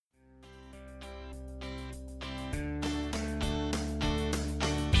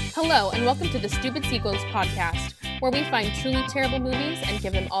Hello, and welcome to the Stupid Sequels podcast, where we find truly terrible movies and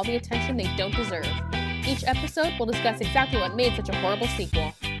give them all the attention they don't deserve. Each episode will discuss exactly what made such a horrible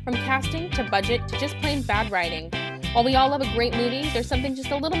sequel, from casting to budget to just plain bad writing. While we all love a great movie, there's something just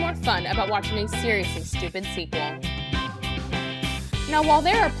a little more fun about watching a seriously stupid sequel. Now, while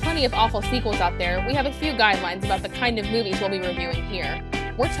there are plenty of awful sequels out there, we have a few guidelines about the kind of movies we'll be reviewing here.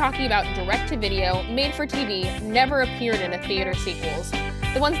 We're talking about direct-to-video, made-for-TV, never appeared in a theater sequels.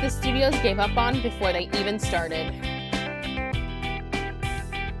 The ones the studios gave up on before they even started.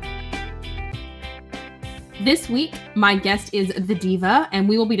 This week, my guest is The Diva, and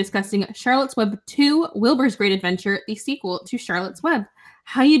we will be discussing Charlotte's Web 2, Wilbur's Great Adventure, the sequel to Charlotte's Web.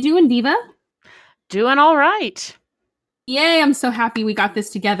 How you doing, Diva? Doing all right. Yay, I'm so happy we got this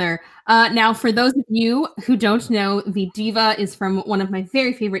together. Now, for those of you who don't know, The Diva is from one of my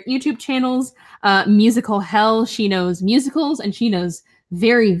very favorite YouTube channels, Musical Hell. She knows musicals, and she knows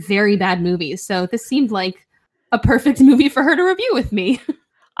very, very bad movies. So this seemed like a perfect movie for her to review with me.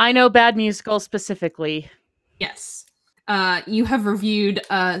 I know bad musicals specifically. Yes. You have reviewed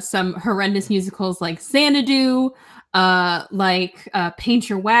some horrendous musicals like Xanadu, Paint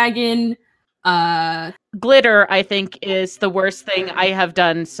Your Wagon. Glitter, I think, is the worst thing I have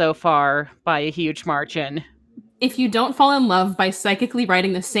done so far by a huge margin. If you don't fall in love by psychically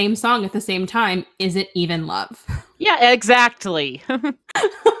writing the same song at the same time, is it even love? Yeah, exactly.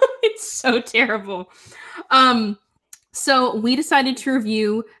 It's so terrible. So we decided to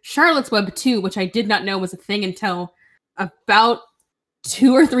review Charlotte's Web 2, which I did not know was a thing until about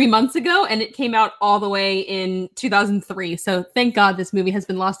 2 or 3 months ago, and it came out all the way in 2003. So thank God this movie has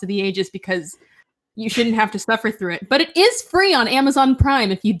been lost to the ages, because you shouldn't have to suffer through it. But it is free on Amazon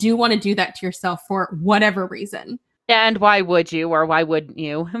Prime if you do want to do that to yourself for whatever reason. And why would you, or why wouldn't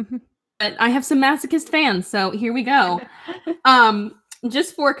you? But I have some masochist fans, so here we go.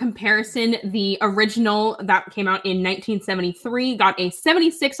 Just for comparison, the original that came out in 1973 got a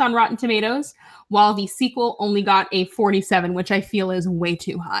 76 on Rotten Tomatoes, while the sequel only got a 47, which I feel is way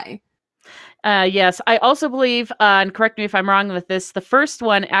too high. Yes, I also believe, and correct me if I'm wrong with this, the first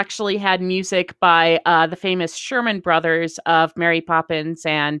one actually had music by the famous Sherman Brothers of Mary Poppins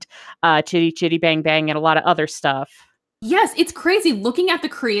and Chitty Chitty Bang Bang and a lot of other stuff. Yes, it's crazy. Looking at the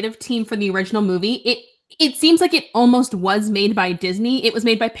creative team for the original movie, it seems like it almost was made by Disney. It was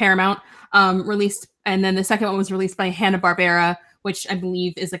made by Paramount, released, and then the second one was released by Hanna-Barbera, which I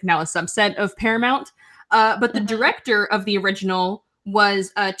believe is like now a subset of Paramount. But the director of the original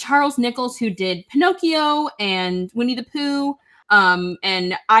was Charles Nichols, who did Pinocchio and Winnie the Pooh,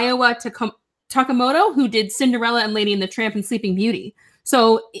 and Iowa Takamoto, who did Cinderella and Lady and the Tramp and Sleeping Beauty.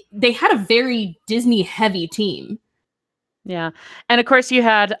 So they had a very Disney-heavy team. Yeah. And of course you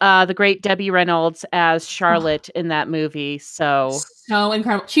had the great Debbie Reynolds as Charlotte in that movie. So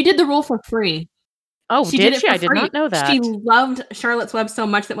incredible. She did the role for free. Oh, did she? I did not know that. She loved Charlotte's Web so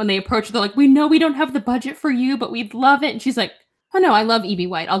much that when they approached her, they're like, we know we don't have the budget for you, but we'd love it. And she's like, oh no, I love E.B.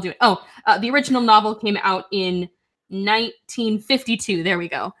 White. I'll do it. Oh, the original novel came out in 1952. There we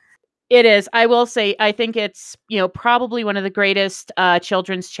go. It is. I will say, I think it's, probably one of the greatest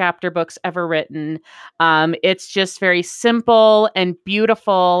children's chapter books ever written. It's just very simple and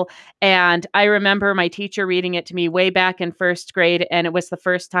beautiful. And I remember my teacher reading it to me way back in first grade. And it was the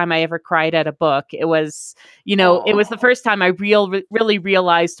first time I ever cried at a book. It was, it was the first time I really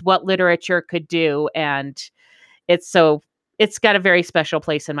realized what literature could do. And it's got a very special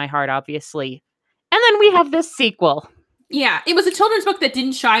place in my heart, obviously. And then we have this sequel. Yeah, it was a children's book that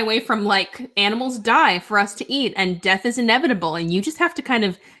didn't shy away from, like, animals die for us to eat, and death is inevitable, and you just have to kind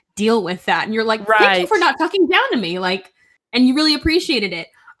of deal with that. And you're like, thank you for not talking down to me, like, and you really appreciated it.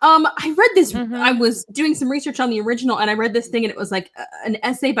 I read this, I was doing some research on the original, and I read this thing, and it was, like, an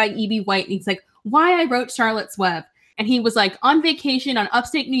essay by E.B. White, and he's like, why I wrote Charlotte's Web. And he was, like, on vacation on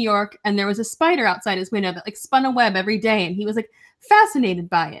upstate New York, and there was a spider outside his window that, like, spun a web every day, and he was, like, fascinated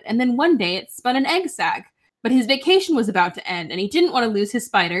by it. And then one day, it spun an egg sac. But his vacation was about to end, and he didn't want to lose his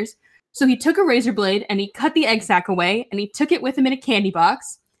spiders. So he took a razor blade, and he cut the egg sac away, and he took it with him in a candy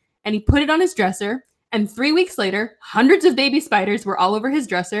box, and he put it on his dresser. And 3 weeks later, hundreds of baby spiders were all over his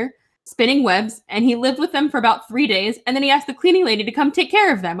dresser, spinning webs, and he lived with them for about 3 days, and then he asked the cleaning lady to come take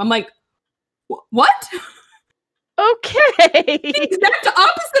care of them. I'm like, what? Okay. The exact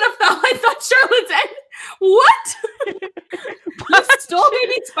opposite of how I thought Charlotte's end. What? You stole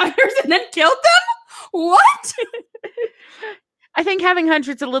baby spiders and then killed them? What? I think having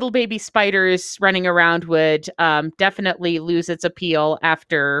hundreds of little baby spiders running around would definitely lose its appeal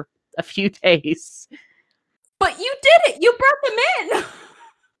after a few days. But you did it! You brought them in!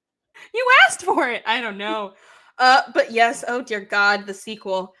 You asked for it! I don't know. But yes, oh dear God, the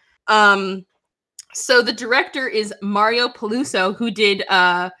sequel. So the director is Mario Peluso, who did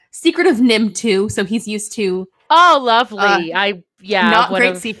Secret of Nim 2, so he's used to lovely. not One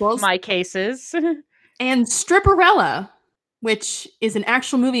great of sequels. my cases. And Stripperella, which is an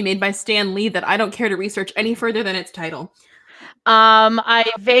actual movie made by Stan Lee that I don't care to research any further than its title.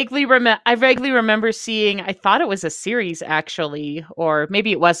 I vaguely remember seeing, I thought it was a series actually, or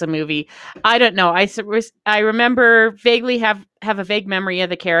maybe it was a movie. I don't know. I remember vaguely have a vague memory of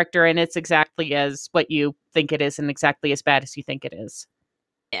the character, and it's exactly as what you think it is and exactly as bad as you think it is.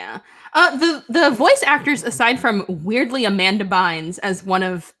 Yeah. The voice actors, aside from weirdly Amanda Bynes as one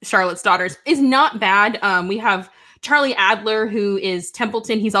of Charlotte's daughters, is not bad. We have Charlie Adler, who is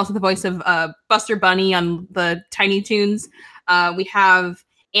Templeton. He's also the voice of Buster Bunny on the Tiny Toons. We have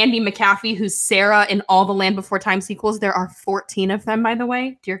Andy McAfee, who's Sarah in all the Land Before Time sequels. There are 14 of them, by the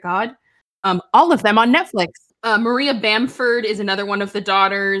way. Dear God. All of them on Netflix. Maria Bamford is another one of the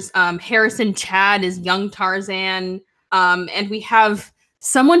daughters. Harrison Chad is young Tarzan. And we have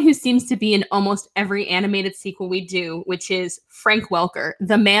someone who seems to be in almost every animated sequel we do, which is Frank Welker.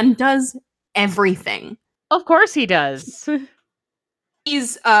 The man does everything. Of course he does. He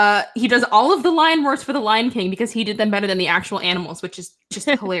does all of the lion roars for the Lion King because he did them better than the actual animals, which is just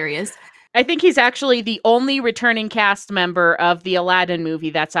hilarious. I think he's actually the only returning cast member of the Aladdin movie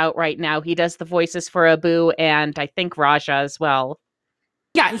that's out right now. He does the voices for Abu and I think Raja as well.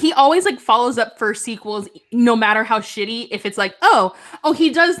 Yeah, he always like follows up for sequels, no matter how shitty. If it's like, oh, he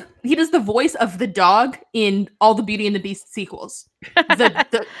does the voice of the dog in all the Beauty and the Beast sequels,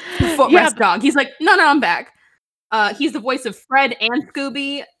 the footrest dog. He's like, no, I'm back. He's the voice of Fred and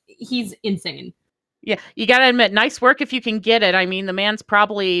Scooby. He's insane. Yeah, you gotta admit, nice work if you can get it. I mean, the man's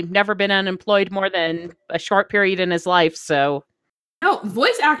probably never been unemployed more than a short period in his life, so. No,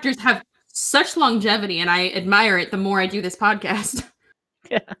 voice actors have such longevity, and I admire it the more I do this podcast.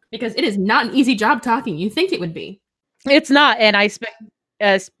 Yeah. Because it is not an easy job talking. You think it would be. It's not, and I expect,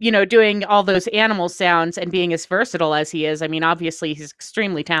 as doing all those animal sounds and being as versatile as he is, I mean, obviously he's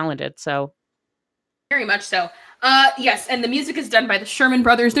extremely talented, so. Very much so. Yes, and the music is done by the Sherman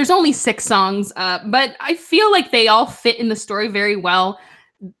Brothers. There's only 6 songs, but I feel like they all fit in the story very well.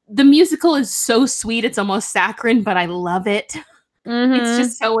 The musical is so sweet, it's almost saccharine, but I love it. Mm-hmm. It's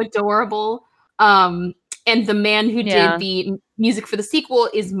just so adorable. And the man who did the music for the sequel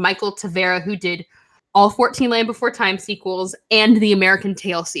is Michael Tavera, who did all 14 Land Before Time sequels and the American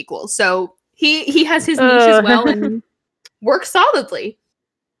Tail sequel. So he has his niche as well and works solidly.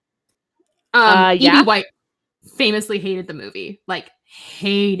 E.B. White famously hated the movie, like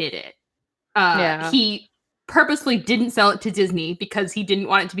hated it. He purposely didn't sell it to Disney because he didn't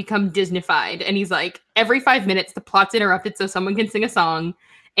want it to become Disneyfied. And he's like, every 5 minutes the plot's interrupted so someone can sing a song.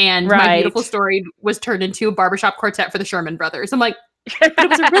 And My Beautiful Story was turned into a barbershop quartet for the Sherman Brothers. I'm like, it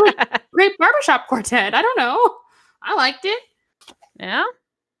was a really great barbershop quartet. I don't know. I liked it. Yeah.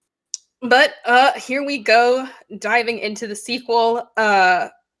 But here we go, diving into the sequel,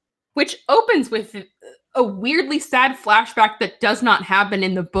 which opens with a weirdly sad flashback that does not happen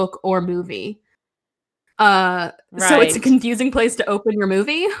in the book or movie. So it's a confusing place to open your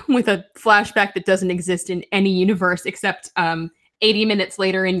movie with a flashback that doesn't exist in any universe except 80 minutes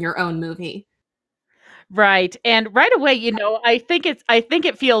later in your own movie. Right. And right away, I think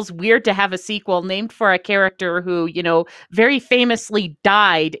it feels weird to have a sequel named for a character who, very famously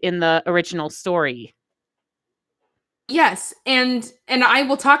died in the original story. Yes, and I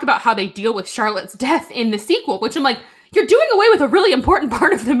will talk about how they deal with Charlotte's death in the sequel, which I'm like, you're doing away with a really important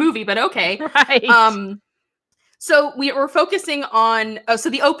part of the movie, but okay. Right. So we're focusing on, so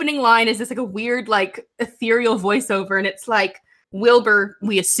the opening line is this like a weird, like ethereal voiceover, and it's like Wilbur,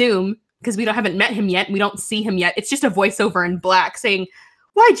 we assume, because we haven't met him yet, we don't see him yet. It's just a voiceover in black saying,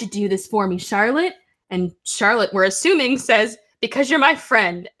 "Why'd you do this for me, Charlotte?" And Charlotte, we're assuming, says, "Because you're my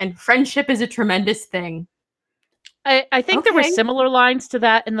friend, and friendship is a tremendous thing." I think there were similar lines to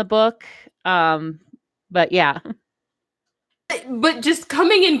that in the book, but yeah. But just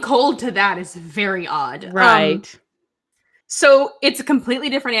coming in cold to that is very odd. Right. So it's a completely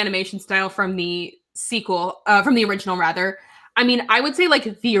different animation style from the sequel, from the original, rather. I mean, I would say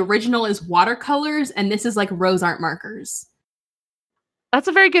like the original is watercolors, and this is like rose art markers. That's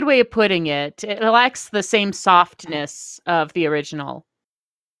a very good way of putting it. It lacks the same softness of the original.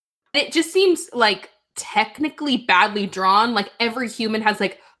 It just seems like technically badly drawn. Like every human has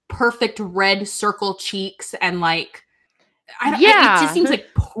like perfect red circle cheeks and like, it just seems like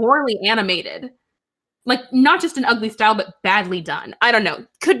poorly animated. Like not just an ugly style, but badly done. I don't know.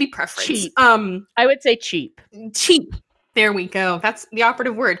 Could be preference. Cheap. I would say cheap. Cheap. There we go. That's the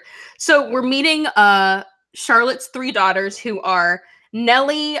operative word. So we're meeting Charlotte's 3 daughters, who are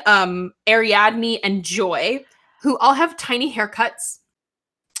Nellie, Ariadne, and Joy, who all have tiny haircuts.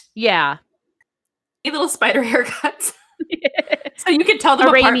 Yeah. Little spider haircuts. So you can tell them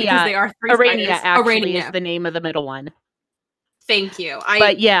apart because they are three Arania spiders. actually is the name of the middle one. Thank you.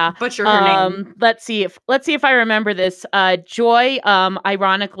 But yeah, butcher her name. Let's see if I remember this. Joy,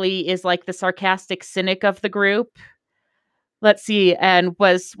 ironically, is like the sarcastic cynic of the group. Let's see, and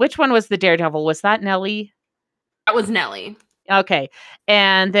which one was the daredevil? Was that Nellie? That was Nellie. Okay,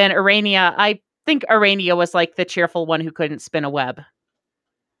 and then Arania. I think Arania was like the cheerful one who couldn't spin a web.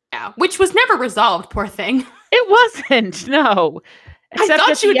 Yeah, which was never resolved. Poor thing. It wasn't. No. Except I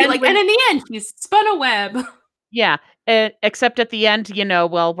thought she would be like, and in the end, she spun a web. Yeah. Except at the end,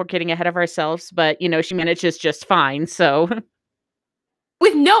 well, we're getting ahead of ourselves, but, she manages just fine, so.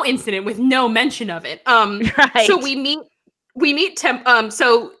 With no incident, with no mention of it. Right. So we meet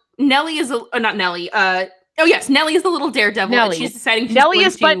so Nellie is, not Nellie, Nellie is the little daredevil. Nellie. And she's deciding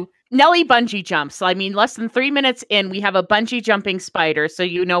she's Nellie bungee jumps. I mean, less than 3 minutes in, we have a bungee jumping spider, so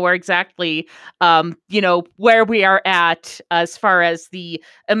we're exactly, where we are at as far as the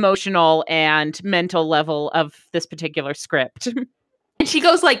emotional and mental level of this particular script. And she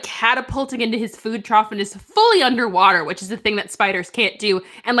goes like catapulting into his food trough and is fully underwater, which is the thing that spiders can't do,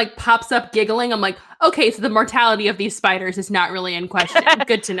 and like pops up giggling. I'm like, okay, so the mortality of these spiders is not really in question.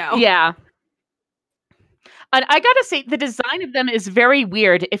 Good to know. Yeah. And I gotta say, the design of them is very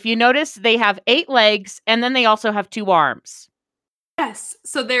weird. If you notice, they have 8 legs, and then they also have 2 arms. Yes,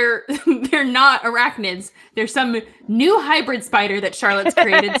 so they're not arachnids. They're some new hybrid spider that Charlotte's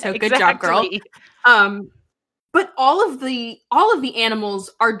created. So good job, girl. But all of the animals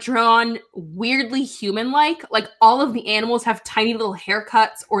are drawn weirdly human-like. Like all of the animals have tiny little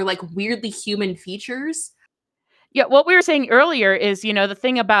haircuts or like weirdly human features. Yeah, what we were saying earlier is, the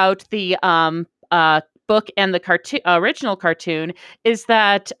thing about the book and the original cartoon is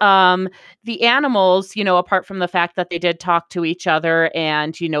that the animals, apart from the fact that they did talk to each other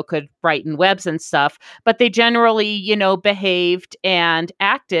and, could brighten webs and stuff, but they generally, behaved and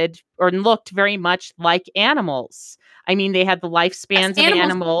acted or looked very much like animals. I mean, they had the lifespans of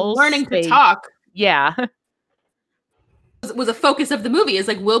animals. Learning to talk. Yeah. Was a focus of the movie, is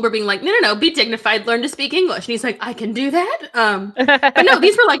like Wilbur being like, no, be dignified, learn to speak English. And he's like, I can do that. But no,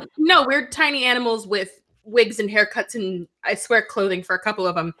 these were like, we're tiny animals with wigs and haircuts and I swear clothing for a couple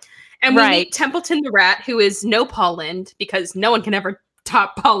of them. And we meet Templeton the rat, who is no Paul Lynde, because no one can ever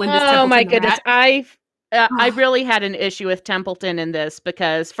top Paul Lynde as Templeton the rat. Oh my goodness. I really had an issue with Templeton in this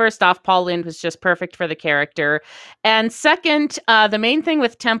because first off, Paul Lynde was just perfect for the character. And second, the main thing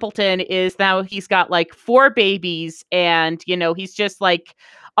with Templeton is now he's got like 4 babies and, he's just like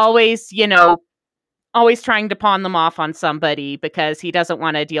always, always trying to pawn them off on somebody because he doesn't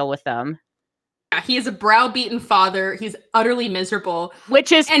want to deal with them. Yeah, he is a browbeaten father. He's utterly miserable.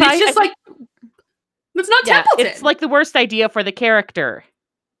 Which is, and it's just like, it's not Templeton. It's like the worst idea for the character.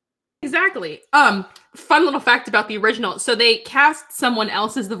 Exactly. Fun little fact about the original. So they cast someone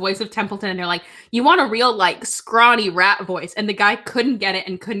else as the voice of Templeton, and they're like, you want a real, like, scrawny rat voice. And the guy couldn't get it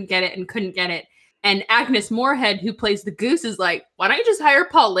and couldn't get it and couldn't get it. And Agnes Moorehead, who plays the goose, is like, why don't you just hire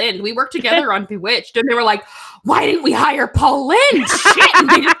Paul Lynde? We worked together on Bewitched. And they were like, why didn't we hire Paul Lynde? Shit. And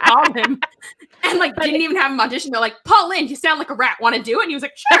they just called him. And, like, didn't even have him audition. They're like, Paul Lynde, you sound like a rat. Want to do it? And he was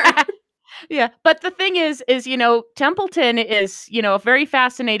like, sure. Yeah, but the thing is, Templeton is, a very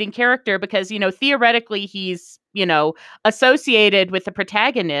fascinating character because, theoretically he's, associated with the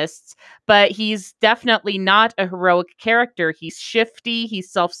protagonists, but he's definitely not a heroic character. He's shifty,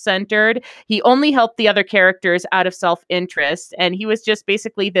 he's self-centered. He only helped the other characters out of self-interest, and he was just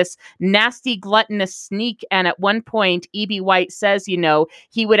basically this nasty, gluttonous sneak. And at one point, E.B. White says,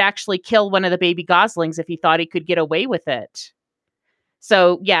 he would actually kill one of the baby goslings if he thought he could get away with it.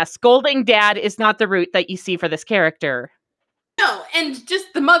 So, yeah, scolding dad is not the route that you see for this character. No, and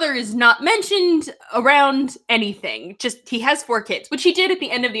just the mother is not mentioned around anything. Just, he has 4 kids, which he did at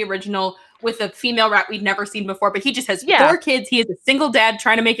the end of the original with a female rat we'd never seen before, but he just has 4 kids. He is a single dad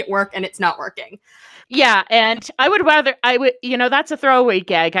trying to make it work, and it's not working. Yeah, and I would, that's a throwaway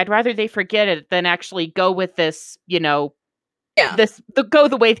gag. I'd rather they forget it than actually go with this, go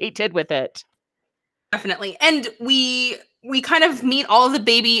the way they did with it. Definitely. And we kind of meet all of the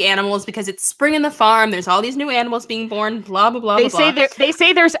baby animals because it's spring in the farm. There's all these new animals being born, blah, blah, blah, They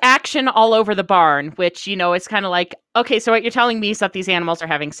say there's action all over the barn, which, it's kind of like, okay, so what you're telling me is that these animals are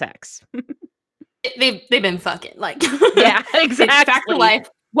having sex. They've been fucking, like. Yeah, exactly. It's back to life.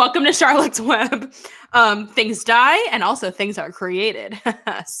 Welcome to Charlotte's Web. Things die, and also things are created.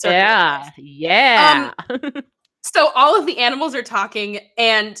 Yeah. So all of the animals are talking,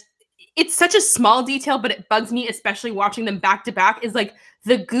 and it's such a small detail, but it bugs me, especially watching them back to back, is like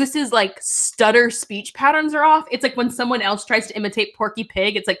the goose's like stutter speech patterns are off. It's like when someone else tries to imitate Porky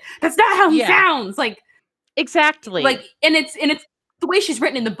Pig, it's like, that's not how he sounds. Like, exactly. And it's the way she's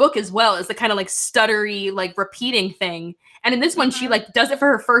written in the book as well is the kind of like stuttery, like repeating thing. And in this one, she like does it for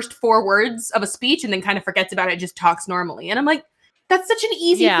her first 4 words of a speech and then kind of forgets about it, just talks normally. And I'm like, that's such an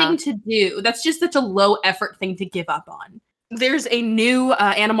easy thing to do. That's just such a low effort thing to give up on. There's a new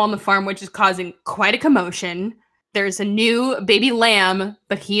animal on the farm, which is causing quite a commotion. There's a new baby lamb,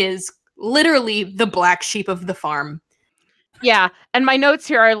 but he is literally the black sheep of the farm. Yeah, and my notes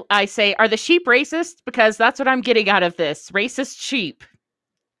here are, I say, are the sheep racist? Because that's what I'm getting out of this. Racist sheep.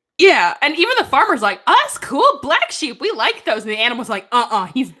 Yeah, and even the farmer's like, us, cool, black sheep, we like those. And the animal's like,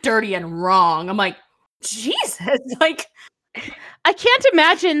 he's dirty and wrong. I'm like, Jesus, like... I can't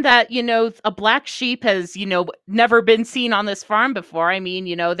imagine that, a black sheep has, never been seen on this farm before. I mean,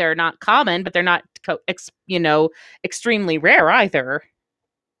 they're not common, but they're not, extremely rare either.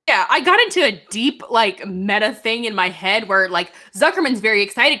 Yeah, I got into a deep, like, meta thing in my head where, like, Zuckerman's very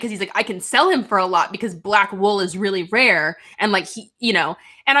excited because he's like, I can sell him for a lot because black wool is really rare. And, like,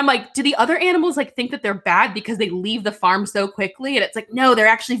 and I'm like, do the other animals, like, think that they're bad because they leave the farm so quickly? And it's like, no, they're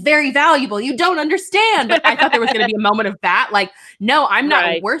actually very valuable. You don't understand. But I thought there was going to be a moment of that. Like, no, I'm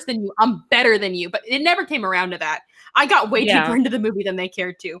not worse than you. I'm better than you. But it never came around to that. I got way deeper into the movie than they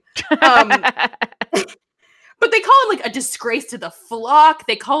cared to. But they call him like a disgrace to the flock.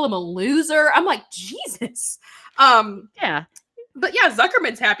 They call him a loser. I'm like, Jesus. Yeah. But yeah,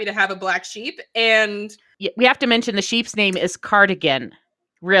 Zuckerman's happy to have a black sheep. And we have to mention the sheep's name is Cardigan.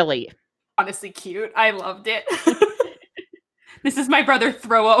 Really. Honestly cute. I loved it. This is my brother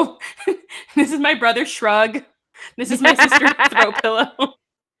Throw. This is my brother Shrug. This is my sister Throw Pillow.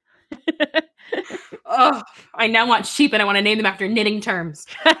 Oh, I now want sheep and I want to name them after knitting terms.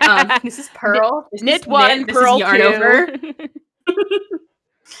 This is Pearl. This knit is one, knit. Pearl this is yarn two.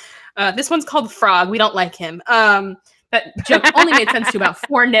 Over. This one's called Frog. We don't like him. That joke only made sense to about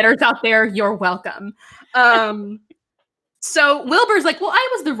 4 knitters out there. You're welcome. So Wilbur's like, well, I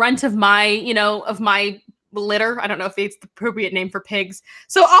was the runt of my litter. I don't know if it's the appropriate name for pigs.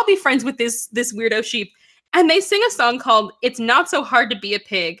 So I'll be friends with this weirdo sheep. And they sing a song called "It's Not So Hard to Be a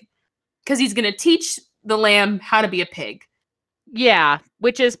Pig," because he's going to teach the lamb how to be a pig. Yeah,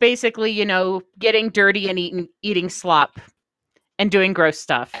 which is basically, getting dirty and eating slop and doing gross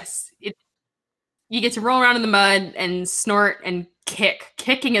stuff. Yes. You get to roll around in the mud and snort and kick.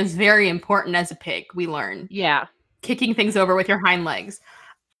 Kicking is very important as a pig, we learn. Yeah. Kicking things over with your hind legs.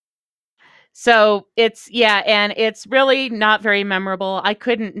 So and it's really not very memorable. I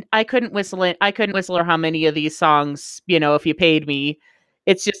couldn't whistle it. I couldn't whistle how many of these songs, if you paid me.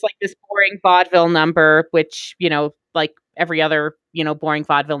 It's just like this boring vaudeville number, which, like every other, boring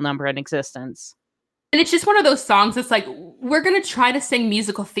vaudeville number in existence. And it's just one of those songs that's like, we're going to try to sing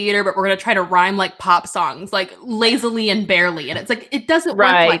musical theater, but we're going to try to rhyme like pop songs, like lazily and barely. And it's like, it doesn't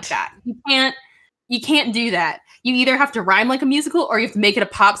work like that. You can't do that. You either have to rhyme like a musical or you have to make it a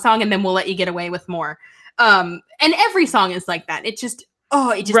pop song and then we'll let you get away with more. And every song is like that. It just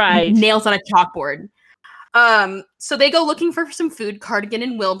nails on a chalkboard. So they go looking for some food, Cardigan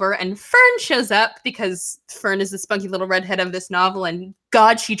and Wilbur, and Fern shows up because Fern is the spunky little redhead of this novel. And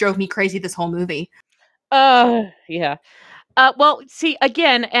God, she drove me crazy this whole movie. Yeah. Well, see,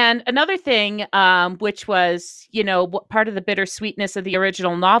 again, and another thing, which was, part of the bittersweetness of the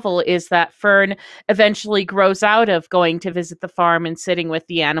original novel is that Fern eventually grows out of going to visit the farm and sitting with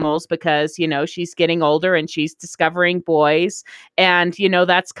the animals because, she's getting older and she's discovering boys. And,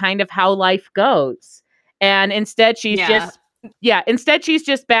 that's kind of how life goes. And instead, she's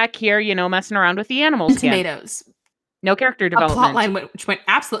just back here, messing around with the animals. Tomatoes. No character development. A plot line which went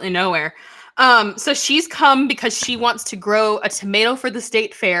absolutely nowhere. So she's come because she wants to grow a tomato for the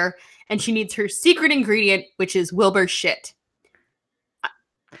state fair, and she needs her secret ingredient, which is Wilbur's shit.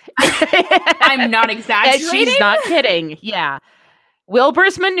 I'm not exaggerating. And she's not kidding. Yeah.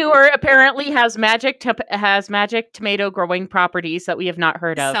 Wilbur's manure apparently has magic tomato growing properties that we have not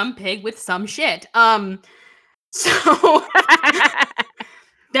heard of. Some pig with some shit. So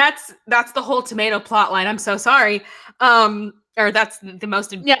that's the whole tomato plot line. I'm so sorry. Or that's the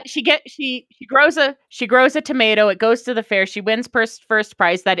most. Yeah, she grows a tomato. It goes to the fair. She wins first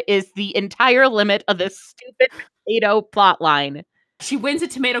prize. That is the entire limit of this stupid tomato plot line. She wins a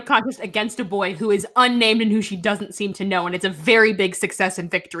tomato contest against a boy who is unnamed and who she doesn't seem to know, and it's a very big success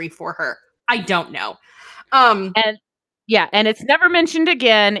and victory for her. I don't know. And it's never mentioned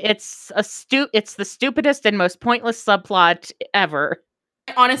again. It's the stupidest and most pointless subplot ever.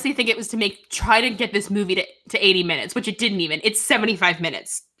 I honestly think it was to try to get this movie to 80 minutes, which it didn't even. It's 75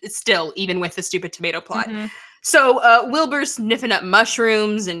 minutes. still, even with the stupid tomato plot. Mm-hmm. So Wilbur's sniffing up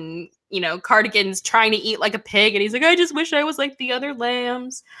mushrooms and, Cardigan's trying to eat like a pig. And he's like, I just wish I was like the other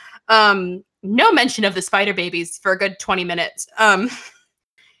lambs. No mention of the spider babies for a good 20 minutes. And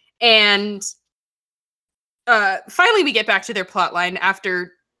finally we get back to their plot line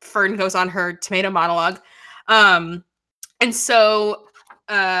after Fern goes on her tomato monologue. And so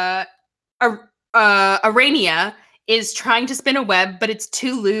Arania is trying to spin a web, but it's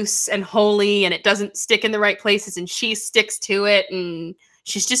too loose and holey and it doesn't stick in the right places, and she sticks to it, and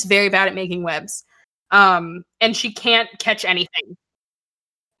she's just very bad at making webs. And she can't catch anything.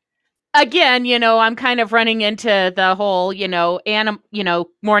 Again, I'm kind of running into the whole,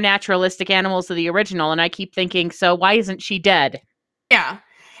 more naturalistic animals of the original, and I keep thinking, so why isn't she dead? Yeah.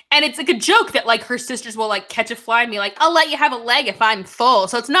 And it's like a joke that like her sisters will like catch a fly and be like, I'll let you have a leg if I'm full.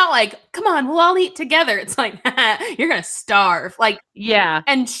 So it's not like, come on, we'll all eat together. It's like, you're gonna starve. Like, yeah.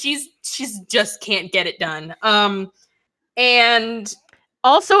 And she's just can't get it done. And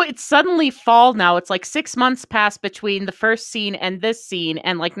also it's suddenly fall now. It's like 6 months pass between the first scene and this scene,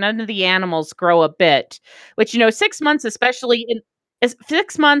 and like none of the animals grow a bit. Which 6 months, especially in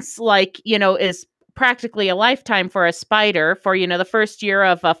 6 months, like is practically a lifetime for a spider. For the first year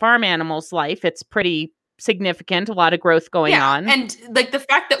of a farm animal's life, it's pretty significant. A lot of growth going on, and like the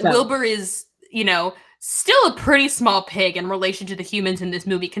fact that Wilbur is still a pretty small pig in relation to the humans in this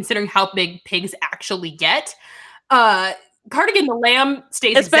movie, considering how big pigs actually get. Cardigan the lamb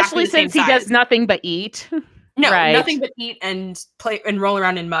stays especially exactly the same since he size. does nothing but eat. No, right. Nothing but eat and play and roll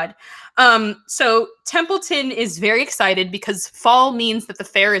around in mud. So Templeton is very excited because fall means that the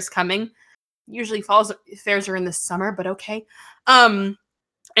fair is coming. Usually fairs are in the summer, but okay. And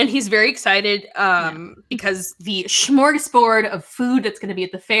he's very excited because the smorgasbord of food that's going to be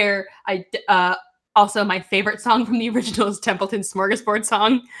at the fair. Also, my favorite song from the original is Templeton's Smorgasbord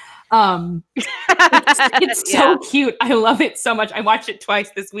song. It's so cute. I love it so much. I watched it twice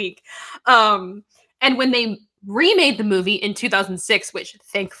this week. And when they remade the movie in 2006, which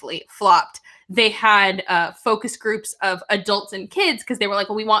thankfully flopped, they had focus groups of adults and kids because they were like,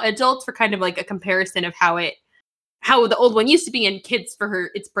 well, we want adults for kind of like a comparison of how the old one used to be, and kids for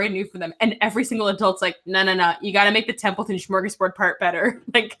it's brand new for them. And every single adult's like, no, you got to make the Templeton smorgasbord part better.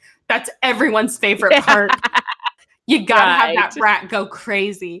 Like, that's everyone's favorite part. You got to have that brat go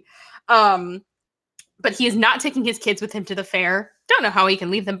crazy. But he is not taking his kids with him to the fair. Don't know how he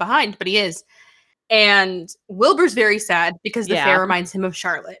can leave them behind, but he is. And Wilbur's very sad because the fair reminds him of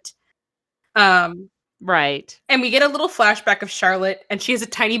Charlotte. Right. And we get a little flashback of Charlotte, and she has a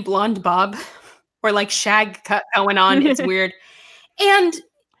tiny blonde bob or like shag cut going on. It's weird. And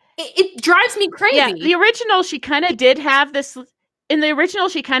it drives me crazy. Yeah, the original, she kind of did have this. In the original,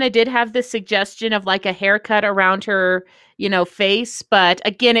 she kind of did have this suggestion of like a haircut around her, face. But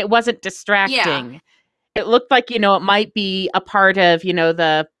again, it wasn't distracting. Yeah. It looked like, it might be a part of,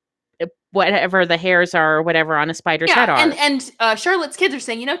 the whatever the hairs are or whatever on a spider's head are. And Charlotte's kids are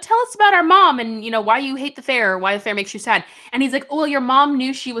saying, tell us about our mom and, why you hate the fair or why the fair makes you sad. And he's like, oh, well, your mom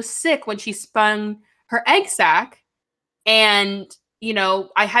knew she was sick when she spun her egg sac. And,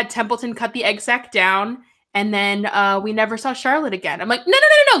 I had Templeton cut the egg sac down, and then we never saw Charlotte again. I'm like, no.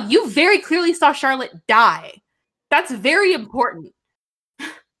 You very clearly saw Charlotte die. That's very important.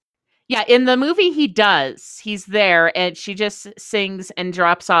 Yeah, in the movie he does. He's there, and she just sings and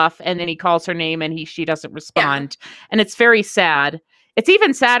drops off, and then he calls her name, and she doesn't respond. Yeah. And it's very sad. It's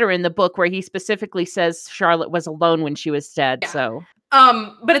even sadder in the book where he specifically says Charlotte was alone when she was dead. Yeah. So,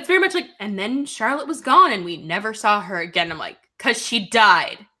 but it's very much like, and then Charlotte was gone, and we never saw her again. I'm like, because she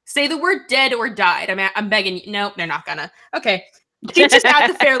died. Say the word dead or died. I'm begging you. Nope, they're not gonna. Okay, she's just at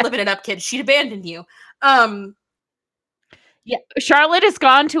the fair living it up, kid. She'd abandoned you. Yeah, Charlotte has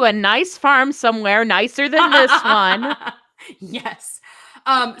gone to a nice farm somewhere nicer than this one. Yes.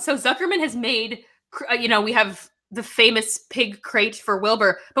 So Zuckerman has made, we have the famous pig crate for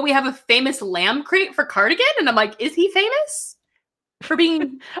Wilbur, but we have a famous lamb crate for Cardigan. And I'm like, is he famous for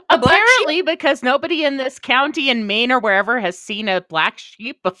being a black sheep? Because nobody in this county in Maine or wherever has seen a black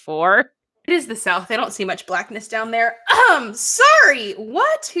sheep before. It is the South. They don't see much blackness down there. Sorry.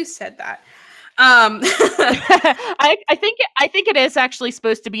 What? Who said that? I think it is actually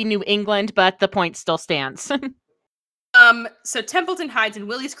supposed to be New England, but the point still stands. So Templeton hides in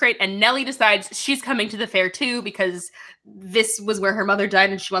Willie's crate, and Nellie decides she's coming to the fair too because this was where her mother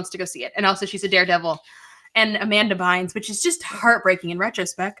died and she wants to go see it. And also she's a daredevil. And Amanda Bynes, which is just heartbreaking in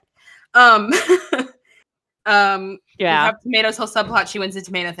retrospect. We have Tomato's whole subplot. She wins the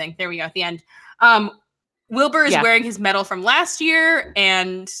tomato thing. There we go at the end. Wilbur is wearing his medal from last year,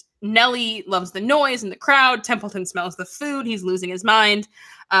 and Nellie loves the noise and the crowd. Templeton smells the food. He's losing his mind.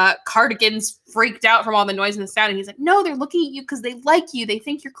 Cardigan's freaked out from all the noise and the sound, and he's like, no, they're looking at you because they like you. They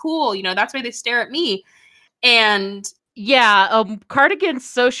think you're cool. That's why they stare at me. And yeah, Cardigan's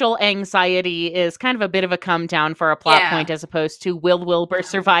social anxiety is kind of a bit of a come down for a plot point, as opposed to will Wilbur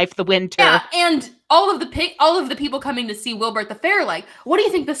survive the winter? Yeah, and all of the people coming to see Wilbur at the fair, like, what do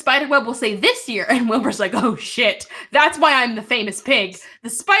you think the spiderweb will say this year? And Wilbur's like, oh shit, that's why I'm the famous pig. The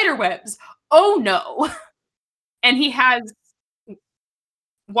spiderwebs. Oh no. And he has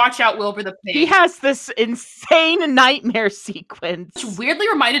Watch Out Wilbur the Pig. He has this insane nightmare sequence. Which weirdly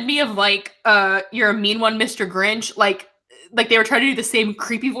reminded me of like You're a Mean One, Mr. Grinch. Like they were trying to do the same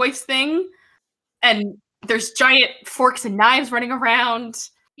creepy voice thing. And there's giant forks and knives running around.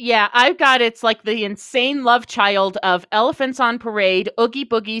 Yeah, I've got it's like the insane love child of Elephants on Parade, Oogie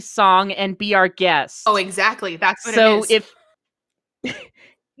Boogie Song, and Be Our Guest. Oh, exactly. That's what it is. So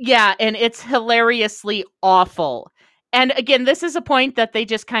yeah, and it's hilariously awful. And again, this is a point that they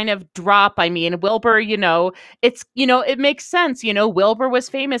just kind of drop. I mean, Wilbur, it makes sense. Wilbur was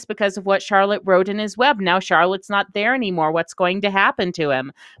famous because of what Charlotte wrote in his web. Now Charlotte's not there anymore. What's going to happen to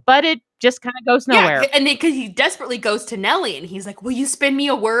him? But it just kind of goes nowhere. Yeah, and because he desperately goes to Nellie and he's like, will you spin me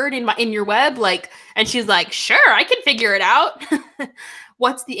a word in your web? And she's like, sure, I can figure it out.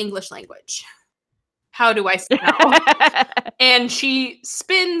 What's the English language? How do I spell? And she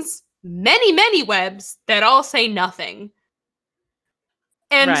spins many, many webs that all say nothing.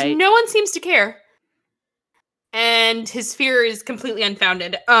 And no one seems to care. And his fear is completely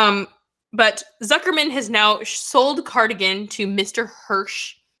unfounded. But Zuckerman has now sold Cardigan to Mr.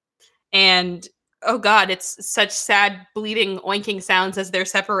 Hirsch. And, oh God, it's such sad, bleeding, oinking sounds as they're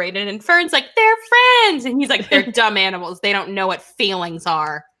separated. And Fern's like, they're friends! And he's like, they're dumb animals. They don't know what feelings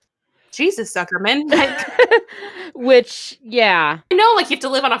are. Jesus, Zuckerman. Which, yeah. I know, you have to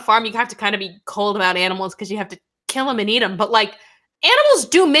live on a farm. You have to kind of be cold about animals because you have to kill them and eat them. But, animals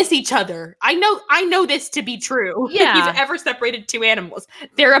do miss each other. I know this to be true. Yeah. If you've ever separated two animals,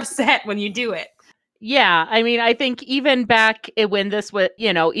 they're upset when you do it. Yeah, I mean, I think even back when this was,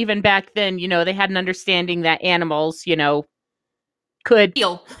 even back then, they had an understanding that animals, could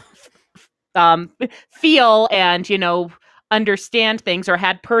feel and, understand things or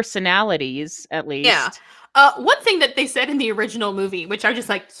had personalities, at least. Yeah. One thing that they said in the original movie, which I'm just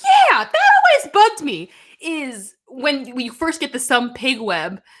like, yeah, that always bugged me, is when we first get the some pig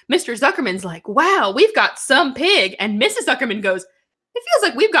web, Mr. Zuckerman's like, wow, we've got some pig. And Mrs. Zuckerman goes, it feels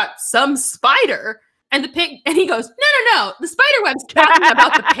like we've got some spider. And the pig, and he goes, no, the spider web's talking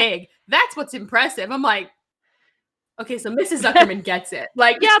about the pig. That's what's impressive. I'm like, okay, so Mrs. Zuckerman gets it.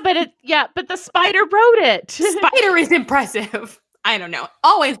 But the spider wrote it. Spider is impressive. I don't know.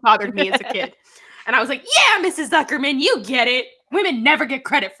 Always bothered me as a kid. And I was like, yeah, Mrs. Zuckerman, you get it. Women never get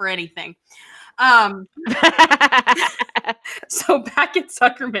credit for anything. So back at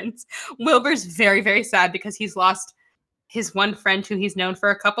Zuckerman's, Wilbur's very, very sad because he's lost his one friend who he's known for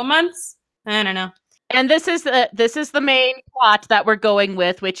a couple months. I don't know. And this is the main plot that we're going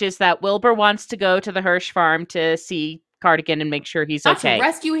with, which is that Wilbur wants to go to the Hirsch farm to see Cardigan and make sure he's okay. Not to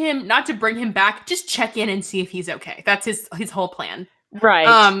rescue him, not to bring him back, just check in and see if he's okay. That's his whole plan. Right.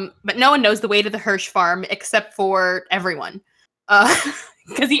 But no one knows the way to the Hirsch farm except for everyone.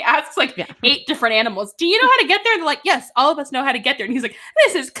 Because he asks 8 different animals, do you know how to get there? And they're like, yes, all of us know how to get there. And he's like,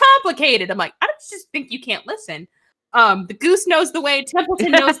 this is complicated. I'm like, I don't just think you can't listen. The goose knows the way,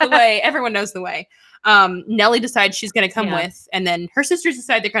 Templeton knows the way, everyone knows the way. Nellie decides she's going to come with, and then her sisters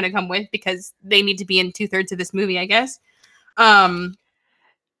decide they're going to come with because they need to be in 2/3 of this movie, I guess.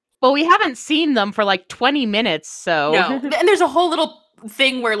 Well, we haven't seen them for 20 minutes, so. No. And there's a whole little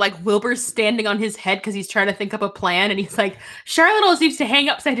thing where Wilbur's standing on his head because he's trying to think up a plan, and he's like, Charlotte always used to hang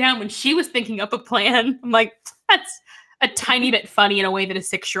upside down when she was thinking up a plan. I'm like, that's a tiny bit funny in a way that a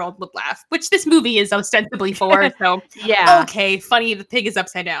 6-year-old would laugh, which this movie is ostensibly for. So, yeah. Okay, funny, the pig is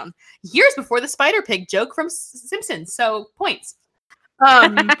upside down. Years before the spider pig joke from Simpsons, so points.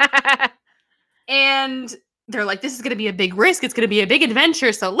 And they're like, this is going to be a big risk. It's going to be a big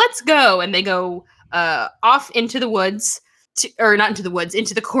adventure, so let's go. And they go off into the woods, not into the woods,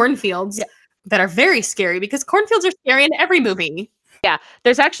 into the cornfields that are very scary because cornfields are scary in every movie. Yeah,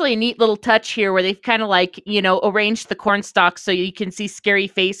 there's actually a neat little touch here where they've kind of arranged the corn stalks so you can see scary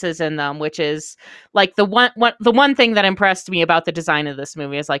faces in them, which is the one thing that impressed me about the design of this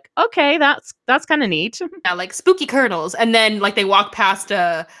movie is okay, that's kind of neat. Yeah, spooky kernels, and then they walk past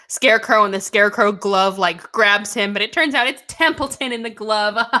a scarecrow and the scarecrow glove grabs him, but it turns out it's Templeton in the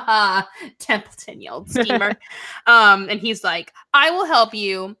glove. Templeton, you old schemer. And he's like, I will help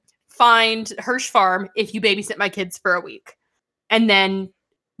you find Hirsch Farm if you babysit my kids for a week. And then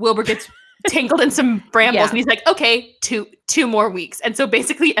Wilbur gets tangled in some brambles, and he's like, okay, two more weeks. And so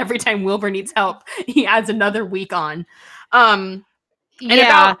basically every time Wilbur needs help, he adds another week on.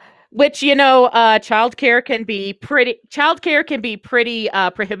 Which, childcare can be pretty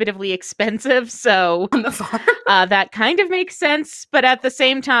prohibitively expensive. So on the farm. That kind of makes sense. But at the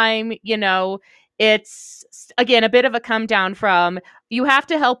same time, it's again a bit of a come down from you have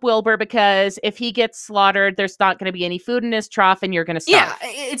to help Wilbur because if he gets slaughtered, there's not going to be any food in his trough and you're going to starve. Yeah,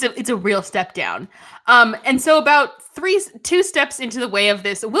 it's a real step down. And so about two steps into the way of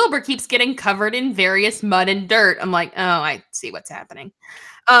this, Wilbur keeps getting covered in various mud and dirt. I'm like, oh, I see what's happening.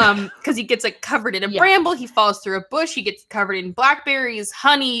 Because he gets like covered in a bramble, he falls through a bush, he gets covered in blackberries,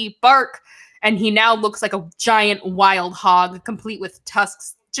 honey, bark, and he now looks like a giant wild hog, complete with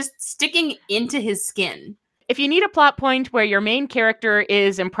tusks just sticking into his skin. If you need a plot point where your main character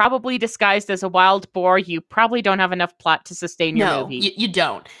is improbably disguised as a wild boar, you probably don't have enough plot to sustain your movie. No, you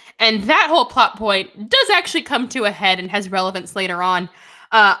don't. And that whole plot point does actually come to a head and has relevance later on.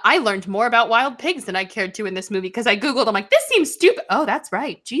 I learned more about wild pigs than I cared to in this movie because I Googled, I'm like, this seems stupid. Oh, that's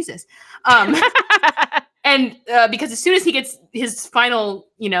right. Jesus. And because as soon as he gets his final,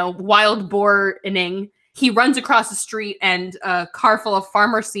 wild boar inning, he runs across the street and a car full of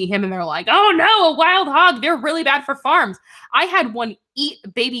farmers see him and they're like, oh no, a wild hog. They're really bad for farms. I had one eat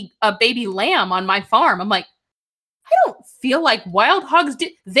a baby lamb on my farm. I'm like, I don't feel like wild hogs do.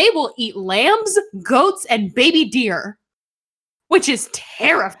 They will eat lambs, goats, and baby deer, which is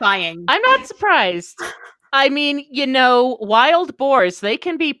terrifying. I'm not surprised. I mean, wild boars, they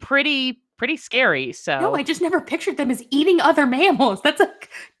can be pretty scary. So no, I just never pictured them as eating other mammals. That's like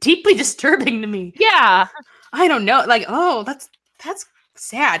deeply disturbing to me. Yeah. I don't know. Like, oh, that's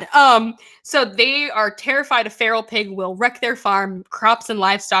sad. So they are terrified a feral pig will wreck their farm, crops, and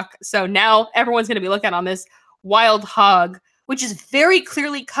livestock. So now everyone's going to be looking on this wild hog, which is very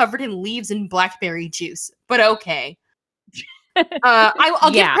clearly covered in leaves and blackberry juice. But okay.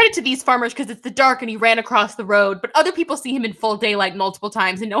 I'll give credit to these farmers because it's the dark and he ran across the road, but other people see him in full daylight multiple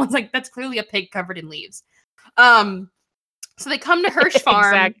times and no one's like, that's clearly a pig covered in leaves. So they come to Hirsch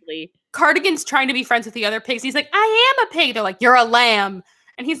Farm. Exactly. Cardigan's trying to be friends with the other pigs. He's like, I am a pig. They're like, you're a lamb.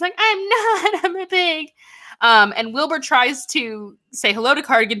 And he's like, I'm not, I'm a pig. And Wilbur tries to say hello to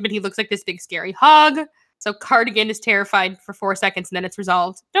Cardigan, but he looks like this big scary hog. So Cardigan is terrified for 4 seconds and then it's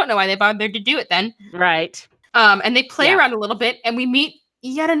resolved. Don't know why they bothered to do it then. Right. And they play around a little bit, and we meet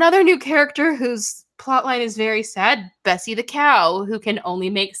yet another new character whose plotline is very sad, Bessie the cow, who can only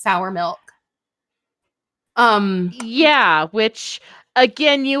make sour milk. Which,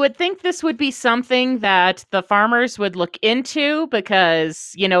 again, you would think this would be something that the farmers would look into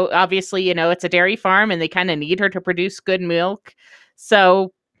because, obviously, it's a dairy farm and they kind of need her to produce good milk.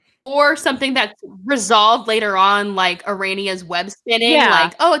 So... Or something that's resolved later on, like Arania's web spinning. Yeah.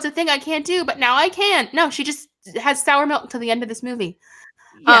 Like, oh, it's a thing I can't do, but now I can. No, she just has sour milk to the end of this movie.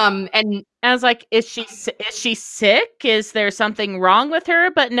 Yeah. And I was like, is she sick? Is there something wrong with her?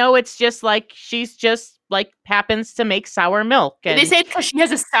 But no, it's just like she's just like happens to make sour milk. And they say because she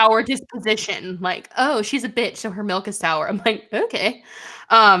has a sour disposition. Like, oh, she's a bitch, so her milk is sour. I'm like, okay.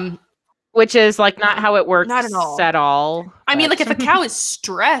 Which is like not how it works not at all. I mean, like if a cow is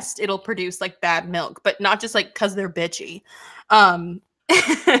stressed, it'll produce like bad milk, but not just like because they're bitchy.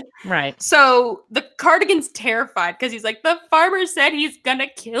 Right. So the Cardigan's terrified because he's like, the farmer said he's gonna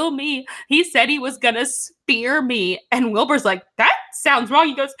kill me. He said he was gonna spear me. And Wilbur's like, that sounds wrong.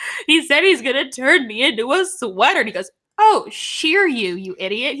 He goes, he said he's gonna turn me into a sweater. And he goes, oh, shear you, you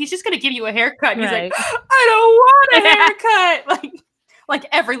idiot. He's just gonna give you a haircut. And he's like, I don't want a haircut. Like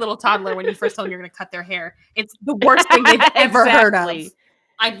every little toddler when you first tell them you're going to cut their hair. It's the worst thing they've ever heard of.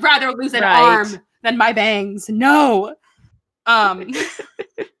 I'd rather lose an arm than my bangs. No. And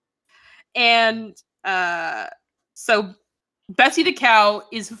so Bessie the cow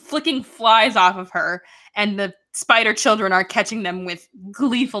is flicking flies off of her, and the spider children are catching them with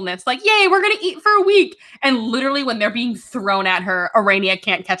gleefulness. Like, yay, we're going to eat for a week. And literally when they're being thrown at her, Arania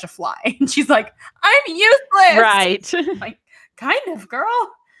can't catch a fly. And she's like, I'm useless. Right. Like, kind of, girl.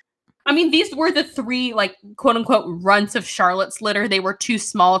 I mean, these were the 3, like, quote-unquote runts of Charlotte's litter. They were too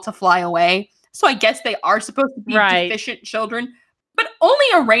small to fly away. So I guess they are supposed to be deficient children. But only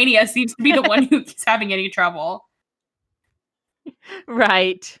Arania seems to be the one who's having any trouble.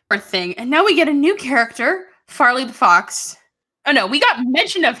 Right. Poor thing. And now we get a new character, Farley the Fox. Oh, no, we got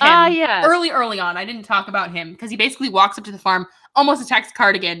mention of him early on. I didn't talk about him because he basically walks up to the farm, almost attacks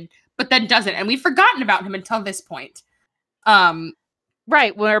Cardigan, but then doesn't. And we've forgotten about him until this point.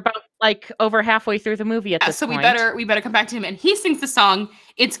 Right, we're about like over halfway through the movie at this point. So we better come back to him, and he sings the song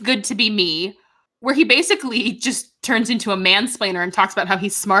 "It's Good to Be Me," where he basically just turns into a mansplainer and talks about how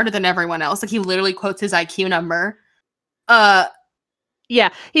he's smarter than everyone else. Like, he literally quotes his IQ number. Yeah,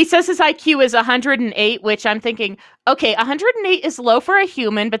 he says his IQ is 108, which I'm thinking, okay, 108 is low for a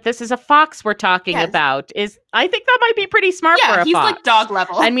human, but this is a fox we're talking about. I think that might be pretty smart for a fox. Yeah, he's like dog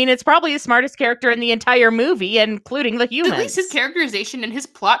level. I mean, it's probably the smartest character in the entire movie, including the humans. At least his characterization and his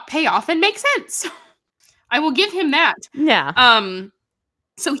plot pay off and make sense. I will give him that. Yeah.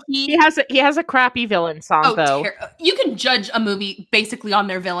 So he has a crappy villain song, though. You can judge a movie basically on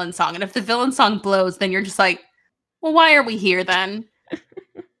their villain song, and if the villain song blows, then you're just like, well, why are we here then?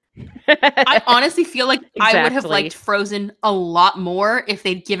 I honestly feel like I would have liked Frozen a lot more if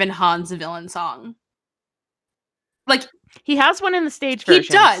they'd given Hans a villain song. Like, he has one in the stage version. He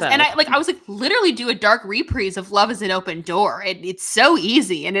does. So. And I was like, literally do a dark reprise of Love is an Open Door. It's so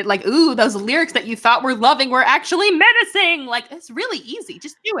easy. And ooh, those lyrics that you thought were loving were actually menacing. Like, it's really easy.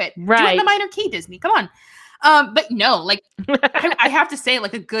 Just do it. Right. Do it in a minor key, Disney. Come on. But no, like, I have to say,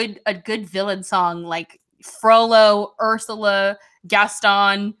 like, a good villain song, like Frollo, Ursula,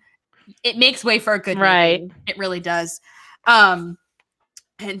 Gaston, it makes way for a good movie. It really does. And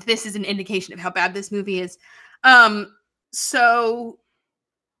this is an indication of how bad this movie is. So,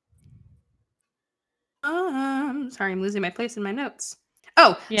 sorry, I'm losing my place in my notes.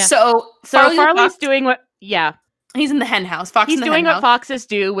 Oh, yeah. So Farley's doing what? Yeah. He's in the hen house. He's doing what foxes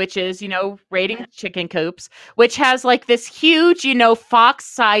do, which is, raiding chicken coops, which has like this huge,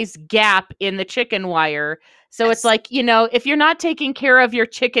 fox-sized gap in the chicken wire. So it's like, if you're not taking care of your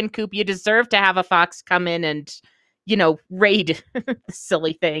chicken coop, you deserve to have a fox come in and, raid the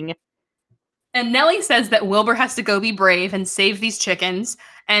silly thing. And Nellie says that Wilbur has to go be brave and save these chickens.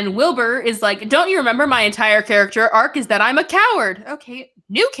 And Wilbur is like, don't you remember my entire character arc is that I'm a coward? Okay,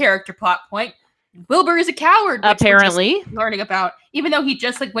 new character plot point. Wilbur is a coward. Apparently. Learning about, even though he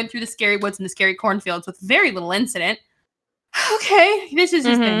just went through the scary woods and the scary cornfields with very little incident. Okay, this is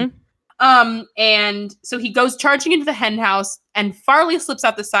his thing. And so he goes charging into the hen house, and Farley slips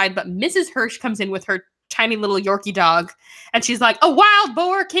out the side, but Mrs. Hirsch comes in with her tiny little Yorkie dog, and she's like, a wild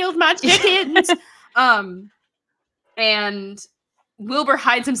boar killed my chickens. And Wilbur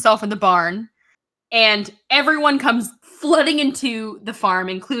hides himself in the barn, and everyone comes flooding into the farm,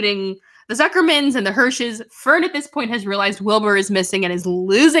 including the Zuckermans and the Hirsches. Fern at this point has realized Wilbur is missing and is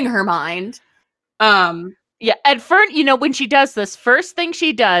losing her mind. Yeah, and Fern, when she does this, first thing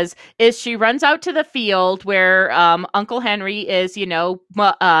she does is she runs out to the field where Uncle Henry is,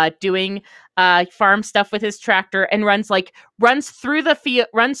 doing farm stuff with his tractor, and runs through the field,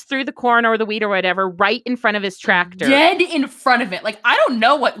 runs through the corn or the wheat or whatever, right in front of his tractor. Dead in front of it. Like, I don't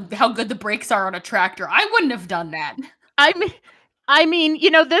know how good the brakes are on a tractor. I wouldn't have done that. I mean,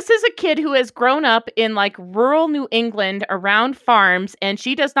 this is a kid who has grown up in rural New England around farms, and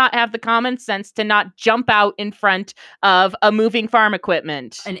she does not have the common sense to not jump out in front of a moving farm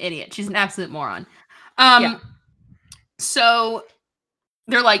equipment. An idiot. She's an absolute moron. Yeah. So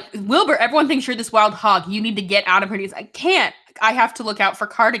they're like, Wilbur, everyone thinks you're this wild hog. You need to get out of here. And he's like, I can't. I have to look out for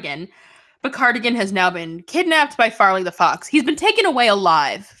Cardigan. But Cardigan has now been kidnapped by Farley the fox. He's been taken away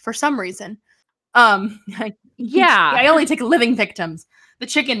alive for some reason. Yeah. I only take living victims. The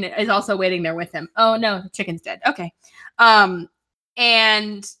chicken is also waiting there with him. Oh no, the chicken's dead. Okay.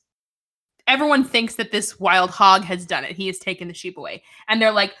 And everyone thinks that this wild hog has done it. He has taken the sheep away. And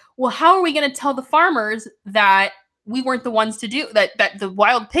they're like, well, how are we going to tell the farmers that we weren't the ones to do that the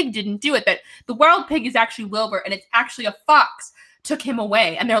wild pig didn't do it, that the wild pig is actually Wilbur and it's actually a fox took him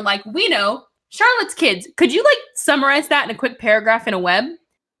away? And they're like, we know, Charlotte's kids. Could you summarize that in a quick paragraph in a web?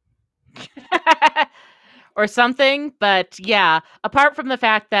 Or something, but yeah, apart from the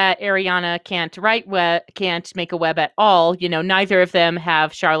fact that Ariana can't make a web at all, neither of them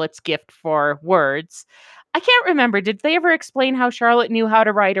have Charlotte's gift for words. I can't remember, did they ever explain how Charlotte knew how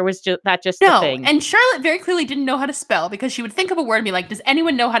to write, or was that just the thing? And Charlotte very clearly didn't know how to spell, because she would think of a word and be like, does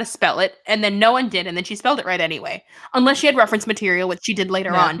anyone know how to spell it? And then no one did, and then she spelled it right anyway, unless she had reference material, which she did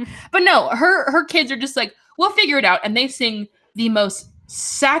later on. But no, her kids are just like, we'll figure it out, and they sing the most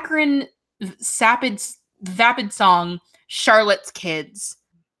saccharine, vapid song, Charlotte's Kids.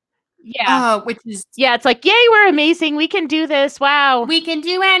 Yeah. Which is... Yeah, it's like, yay, we're amazing. We can do this. Wow. We can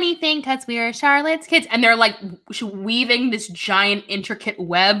do anything because we're Charlotte's Kids. And they're weaving this giant intricate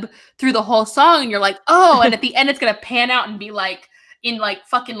web through the whole song. And you're like, oh, and at the end it's going to pan out and be in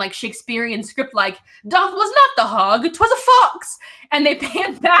fucking Shakespearean script, Doth was not the hog, 'twas a fox. And they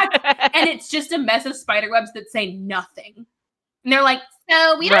pan back and it's just a mess of spider webs that say nothing. And they're like,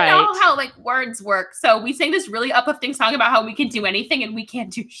 so we don't know how words work. So we sing this really uplifting song about how we can do anything and we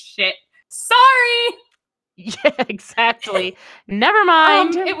can't do shit. Sorry. Yeah, exactly. Never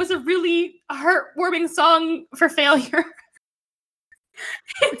mind. It was a really heartwarming song for failure.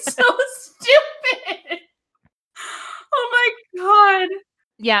 It's so stupid. Oh my god.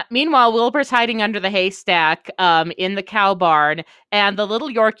 Yeah, meanwhile, Wilbur's hiding under the haystack, in the cow barn, and the little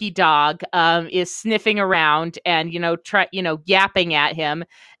Yorkie dog, is sniffing around and, yapping at him,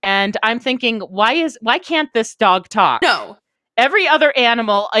 and I'm thinking, why can't this dog talk? No. Every other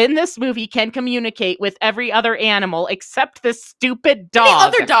animal in this movie can communicate with every other animal except this stupid dog.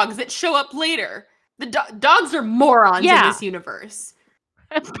 And the other dogs that show up later. The dogs are morons in this universe.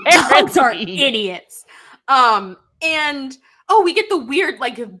 Dogs are idiots. And we get the weird,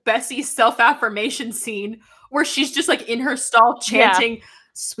 like, Bessie self-affirmation scene where she's just, like, in her stall chanting,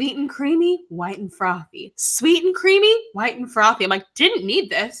 sweet and creamy, white and frothy. Sweet and creamy, white and frothy. I'm like, didn't need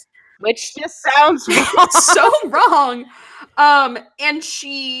this. Which just sounds wrong. So wrong. And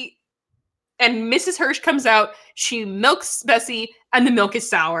Mrs. Hirsch comes out, she milks Bessie, and the milk is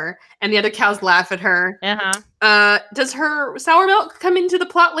sour, and the other cows laugh at her. Does her sour milk come into the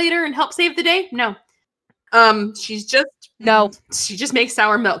plot later and help save the day? No. She just makes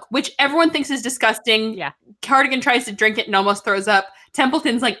sour milk, which everyone thinks is disgusting. Yeah. Cardigan tries to drink it and almost throws up.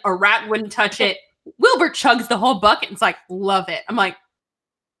 Templeton's like, a rat wouldn't touch it. Wilbur chugs the whole bucket and's like, love it. I'm like,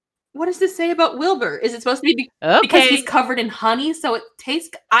 what does this say about Wilbur? Is it supposed to be because he's covered in honey, so it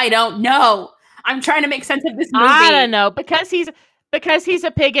tastes? I don't know. I'm trying to make sense of this movie. I don't know, because he's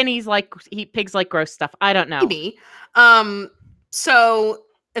a pig and pigs like gross stuff. I don't know. Maybe. So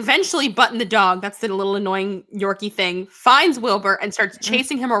eventually, Button the dog, that's the little annoying Yorkie thing, finds Wilbur and starts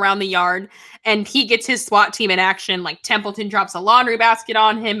chasing him around the yard. And he gets his SWAT team in action. Like, Templeton drops a laundry basket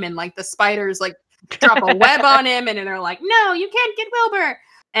on him, and like the spiders like drop a web on him, and then they're like, "No, you can't get Wilbur."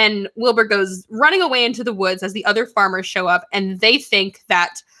 And Wilbur goes running away into the woods as the other farmers show up, and they think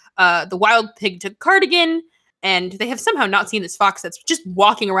that the wild pig took Cardigan, and they have somehow not seen this fox that's just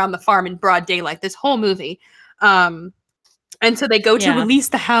walking around the farm in broad daylight this whole movie. And so they go to release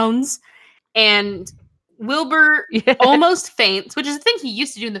the hounds, and Wilbur almost faints, which is a thing he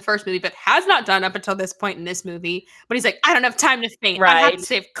used to do in the first movie, but has not done up until this point in this movie. But he's like, I don't have time to faint. I have to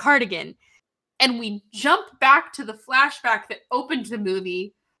save Cardigan. And we jump back to the flashback that opened the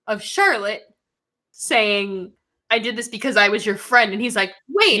movie of Charlotte saying, I did this because I was your friend. And he's like,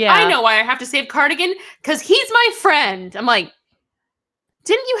 wait, I know why I have to save Cardigan, because he's my friend. I'm like,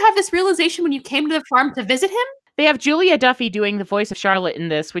 didn't you have this realization when you came to the farm to visit him? They have Julia Duffy doing the voice of Charlotte in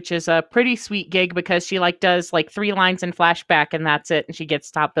this, which is a pretty sweet gig because she does 3 lines in flashback and that's it, and she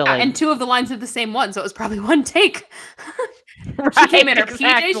gets top billing. And 2 of the lines are the same one, so it was probably one take. She came in her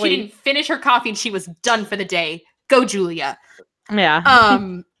PJs, she didn't finish her coffee, and she was done for the day. Go, Julia.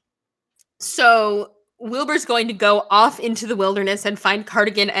 Yeah. So Wilbur's going to go off into the wilderness and find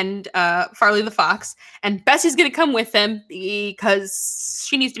Cardigan and Farley the fox, and Bessie's going to come with them because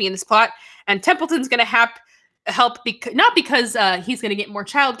she needs to be in this plot, and Templeton's going to help not because he's going to get more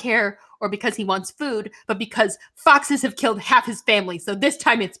childcare or because he wants food, but because foxes have killed half his family, so this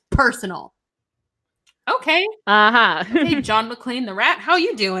time it's personal. Okay. Hey, John McClane the rat, how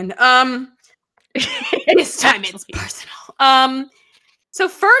you doing? This time it's personal. So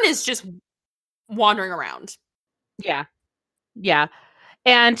Fern is just wandering around. Yeah.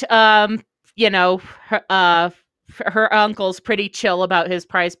 And her uncle's pretty chill about his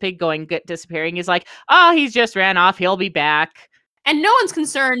prize pig disappearing. He's like, oh, he's just ran off, he'll be back. And no one's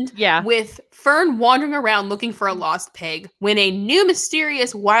concerned with Fern wandering around looking for a lost pig when a new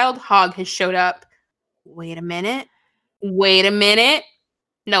mysterious wild hog has showed up. Wait a minute.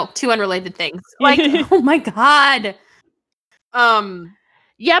 No, 2 unrelated things. Oh my god.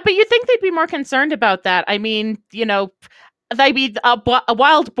 Yeah, but you'd think they'd be more concerned about that. I mean, a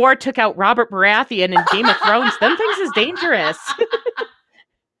wild boar took out Robert Baratheon in Game of Thrones. Them things is dangerous.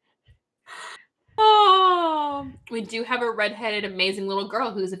 Oh, we do have a redheaded, amazing little girl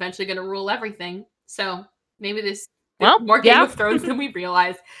who's eventually going to rule everything. So maybe this more Game of Thrones than we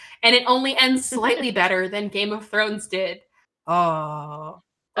realized. And it only ends slightly better than Game of Thrones did.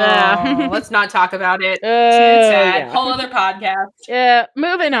 Let's not talk about it. Too sad. Whole other podcast. Yeah,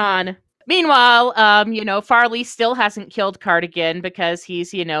 moving on. Meanwhile, Farley still hasn't killed Cardigan because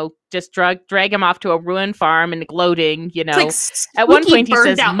he's, just drag him off to a ruined farm and gloating, It's like at one point he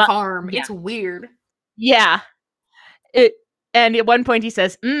says farm. It's weird. Yeah. And at one point he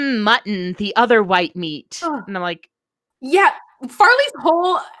says, mutton, the other white meat. And I'm like, yeah, Farley's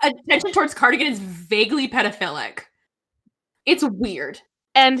whole attention towards Cardigan is vaguely pedophilic. It's weird.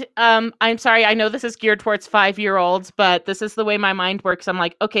 And I'm sorry, I know this is geared towards 5-year-olds, but this is the way my mind works. I'm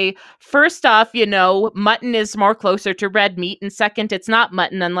like, okay, first off, mutton is more closer to red meat, and second, it's not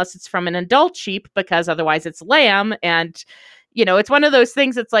mutton unless it's from an adult sheep, because otherwise it's lamb. And it's one of those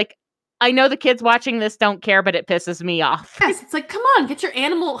things. It's like, I know the kids watching this don't care, but it pisses me off. Yes, it's like, come on, get your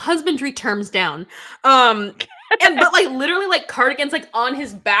animal husbandry terms down. But like literally, like Cardigan's like on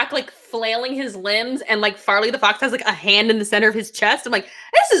his back, like flailing his limbs, and like Farley the fox has like a hand in the center of his chest. I'm like,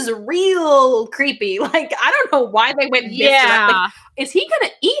 this is real creepy. Like, I don't know why they went this direct. Like, is he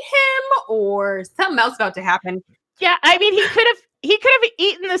gonna eat him or something else about to happen? Yeah, I mean, he could have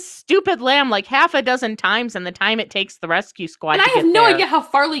eaten this stupid lamb like half a dozen times in the time it takes the rescue squad and to get there. I have no idea how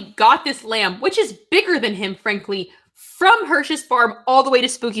Farley got this lamb, which is bigger than him, frankly, from Hirsch's farm all the way to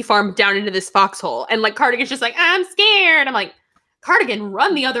Spooky Farm down into this foxhole. And like Cardigan's just like, I'm scared. I'm like, Cardigan,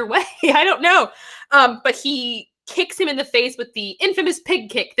 run the other way. I don't know. But he kicks him in the face with the infamous pig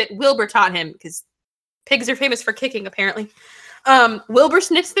kick that Wilbur taught him, because pigs are famous for kicking, apparently. Wilbur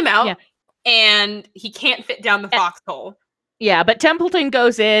sniffs them out, and he can't fit down the foxhole. Yeah, but Templeton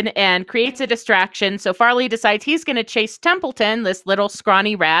goes in and creates a distraction. So Farley decides he's going to chase Templeton, this little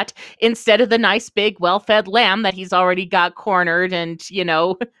scrawny rat, instead of the nice big well-fed lamb that he's already got cornered and,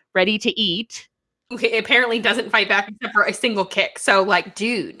 ready to eat. Okay, apparently doesn't fight back except for a single kick. So like,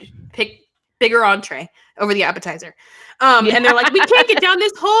 dude, pick bigger entree over the appetizer. And they're like, we can't get down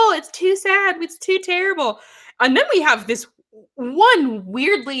this hole. It's too sad. It's too terrible. And then we have this one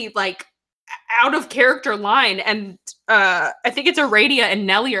weirdly like out of character line, and I think it's Aradia and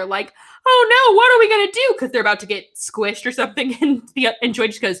Nellie are like, oh no, what are we gonna do? Because they're about to get squished or something, and Joy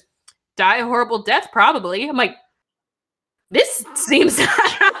just goes, die a horrible death, probably. I'm like, this seems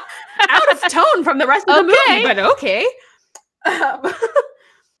out of tone from the rest of the movie, but okay.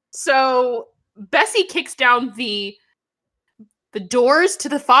 So Bessie kicks down the doors to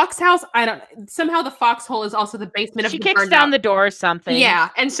the fox house. I don't. Somehow the foxhole is also the basement of. She kicks down the door or something. Yeah,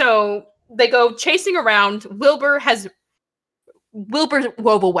 and so they go chasing around. Wilbur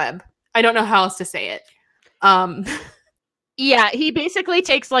wove a web. I don't know how else to say it. Yeah, he basically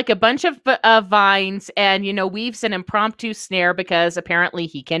takes like a bunch of vines and, weaves an impromptu snare, because apparently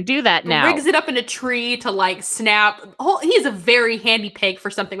he can do that now. Rigs it up in a tree to like snap. He's a very handy pig for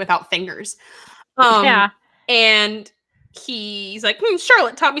something without fingers. Yeah. And he's like,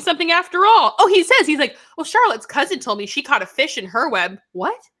 Charlotte taught me something after all. Oh, he's like, well, Charlotte's cousin told me she caught a fish in her web.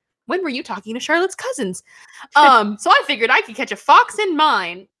 What? When were you talking to Charlotte's cousins? So I figured I could catch a fox in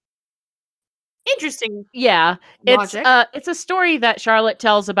mine. Interesting. Yeah. Logic. It's a story that Charlotte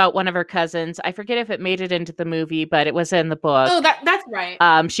tells about one of her cousins. I forget if it made it into the movie, but it was in the book. Oh, that's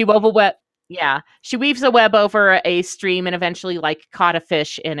right. She wove a web. Yeah. She weaves a web over a stream and eventually like caught a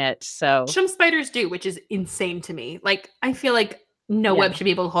fish in it. So some spiders do, which is insane to me. Like, I feel like no web should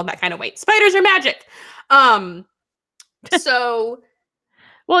be able to hold that kind of weight. Spiders are magic. So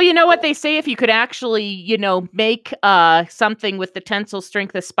well, you know what they say, if you could actually, make something with the tensile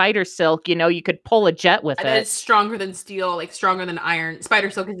strength of spider silk, you could pull a jet with it. It's stronger than steel, like stronger than iron. Spider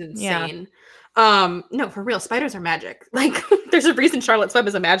silk is insane. Yeah. No, for real, spiders are magic. Like, there's a reason Charlotte's Web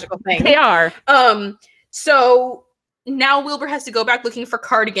is a magical thing. They are. So now Wilbur has to go back looking for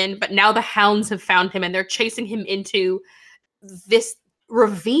Cardigan, but now the hounds have found him and they're chasing him into this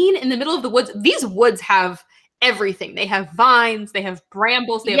ravine in the middle of the woods. These woods have everything. They have vines, they have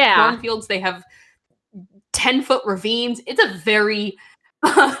brambles, they have cornfields, they have 10-foot ravines. It's a very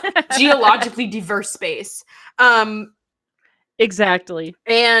geologically diverse space. Exactly.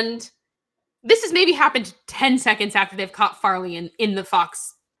 And this has maybe happened 10 seconds after they've caught Farley in the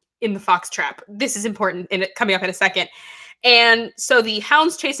fox trap. This is important, and it coming up in a second. And so the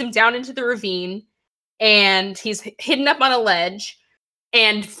hounds chase him down into the ravine, and he's hidden up on a ledge.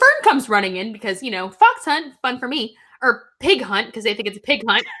 And Fern comes running in because, fox hunt, fun for me, or pig hunt, because they think it's a pig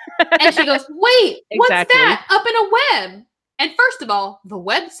hunt. And she goes, wait, what's that up in a web? And first of all, the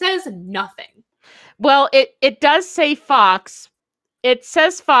web says nothing. Well, it does say fox. It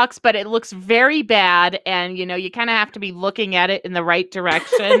says fox, but it looks very bad. And, you kind of have to be looking at it in the right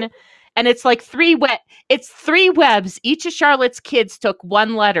direction. And it's like it's 3 webs. Each of Charlotte's kids took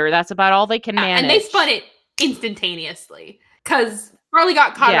 1 letter. That's about all they can manage. And they spun it instantaneously, because Farley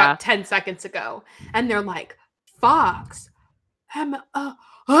got caught about 10 seconds ago. And they're like, fox.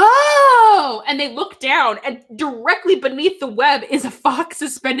 Oh! And they look down, and directly beneath the web is a fox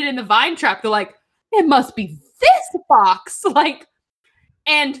suspended in the vine trap. They're like, it must be this fox. Like,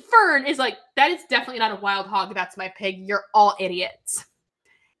 and Fern is like, that is definitely not a wild hog. That's my pig. You're all idiots.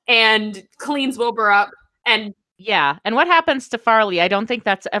 And cleans Wilbur up. And yeah. And what happens to Farley? I don't think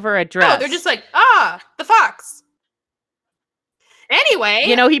that's ever addressed. No, they're just like, the fox. Anyway,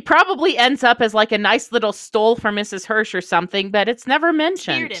 he probably ends up as like a nice little stole for Mrs. Hirsch or something, but it's never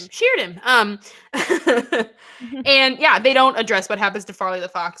mentioned. Sheared him. And yeah, they don't address what happens to Farley the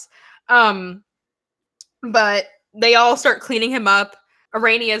fox. But they all start cleaning him up.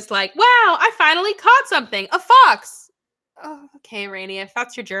 Arania's like, wow, I finally caught something. A fox. Oh, okay, Arania, if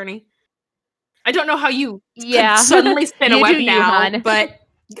that's your journey. I don't know how you could suddenly spin a web now, but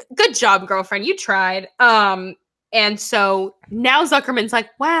good job, girlfriend. You tried. And so now Zuckerman's like,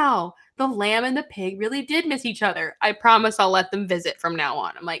 wow, the lamb and the pig really did miss each other. I promise I'll let them visit from now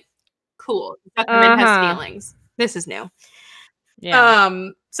on. I'm like, cool. Zuckerman has feelings. This is new. Yeah.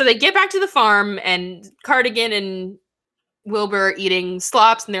 So they get back to the farm, and Cardigan and Wilbur are eating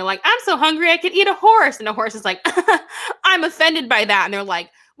slops, and they're like, I'm so hungry I could eat a horse. And the horse is like, I'm offended by that. And they're like,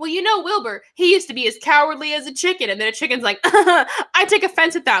 well, Wilbur, he used to be as cowardly as a chicken. And then a chicken's like, I take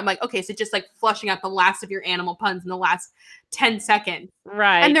offense at that. I'm like, okay, so just like flushing out the last of your animal puns in the last 10 seconds.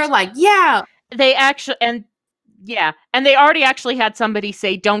 Right. And they're like, yeah. They actually, and they already actually had somebody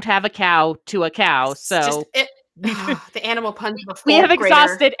say, don't have a cow to a cow. So the animal puns. We have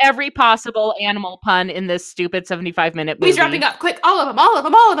exhausted every possible animal pun in this stupid 75-minute movie. He's wrapping up quick. All of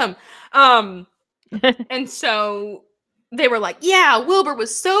them. And so they were like, yeah, Wilbur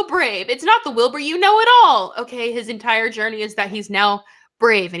was so brave. It's not the Wilbur you know at all. Okay, his entire journey is that he's now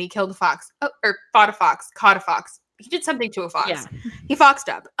brave and he killed a fox. Or fought a fox, caught a fox. He did something to a fox. Yeah. He foxed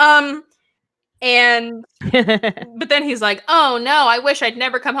up. And but then he's like, oh no, I wish I'd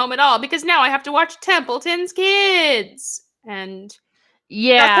never come home at all because now I have to watch Templeton's Kids. And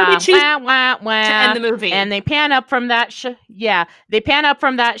yeah, to end the movie. And they pan up from that shot,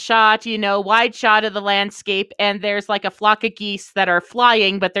 wide shot of the landscape, and there's like a flock of geese that are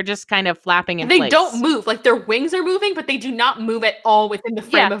flying, but they're just kind of flapping in place. They don't move. Like their wings are moving, but they do not move at all within the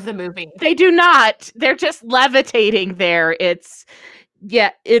frame of the movie. They do not. They're just levitating there. It's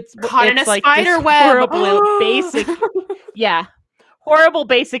caught in a like spider web. Horrible basic. Yeah. Horrible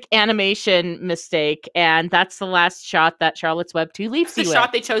basic animation mistake, and that's the last shot that Charlotte's Web 2 leaves you with. The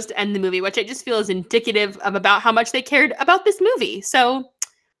shot they chose to end the movie, which I just feel is indicative of about how much they cared about this movie. So,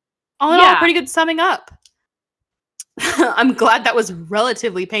 all in all, pretty good summing up. I'm glad that was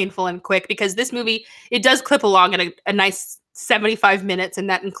relatively painful and quick because this movie, it does clip along at a nice 75 minutes, and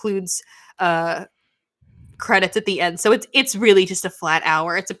that includes credits at the end. So it's really just a flat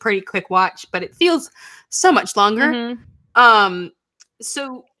hour. It's a pretty quick watch, but it feels so much longer.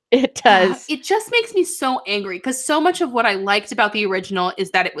 So it does. It just makes me so angry because so much of what I liked about the original is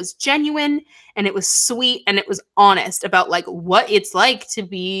that it was genuine and it was sweet and it was honest about like what it's like to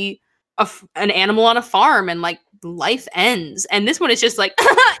be an animal on a farm and like life ends. And this one is just like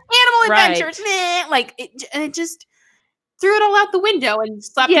animal adventures, like it just threw it all out the window and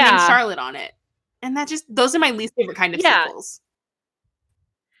slapped me and Charlotte on it. And those are my least favorite kind of sequels.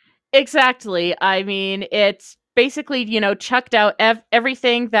 Exactly. I mean, it's basically, chucked out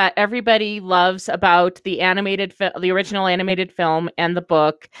everything that everybody loves about the original animated film and the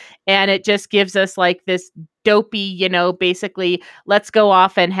book, and it just gives us like this dopey, basically let's go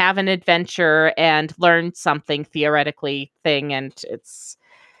off and have an adventure and learn something theoretically thing, and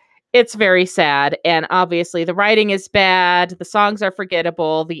it's very sad. And obviously the writing is bad, the songs are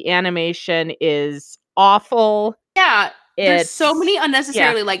forgettable, the animation is awful. Yeah, there's so many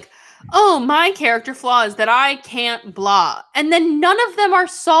unnecessarily like, oh, my character flaw is that I can't blah. And then none of them are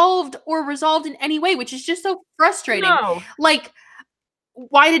solved or resolved in any way, which is just so frustrating. No. Like,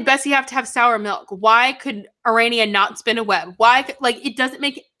 why did Bessie have to have sour milk? Why could Arania not spin a web? It doesn't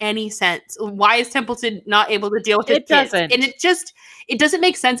make any sense. Why is Templeton not able to deal with his kids? And it doesn't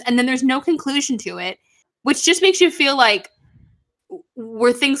make sense. And then there's no conclusion to it, which just makes you feel like,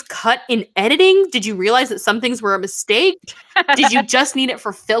 were things cut in editing? Did you realize that some things were a mistake? Did you just need it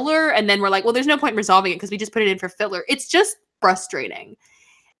for filler? And then we're like, well, there's no point in resolving it because we just put it in for filler. It's just frustrating.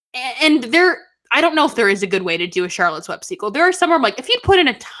 And I don't know if there is a good way to do a Charlotte's Web sequel. There are some where I'm like, if you'd put in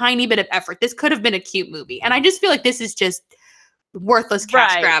a tiny bit of effort, this could have been a cute movie. And I just feel like this is just worthless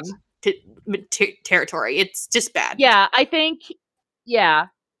cash grab territory. It's just bad.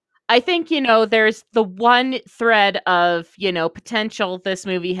 I think, there's the one thread of, potential this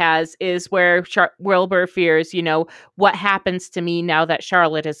movie has is where Wilbur fears, what happens to me now that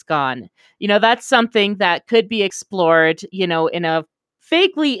Charlotte is gone. That's something that could be explored, in a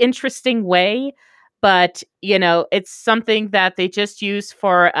vaguely interesting way. But, it's something that they just use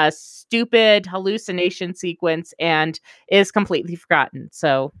for a stupid hallucination sequence and is completely forgotten.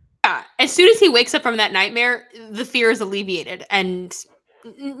 So, yeah, as soon as he wakes up from that nightmare, the fear is alleviated and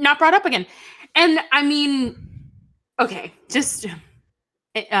not brought up again. And I mean, okay, just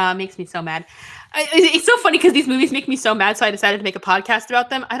It makes me so mad. It's so funny because these movies make me so mad, so I decided to make a podcast about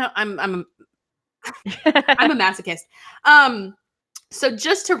them. I'm a masochist. So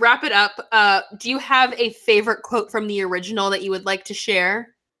just to wrap it up, do you have a favorite quote from the original that you would like to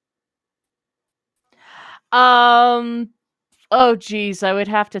share? Oh, geez, I would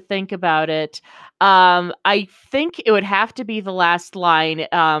have to think about it. I think it would have to be the last line,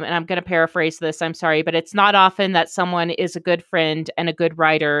 and I'm going to paraphrase this. I'm sorry, but it's not often that someone is a good friend and a good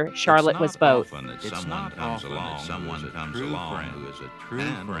writer. Charlotte was both. It's not often that someone comes along who is a true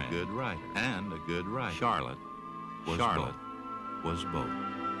friend and a good writer. And a good writer. Charlotte was both.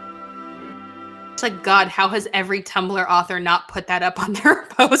 It's like, God, how has every Tumblr author not put that up on their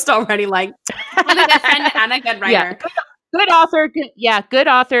post already? Like, I'm a good friend and a good writer. Yeah. Good author, good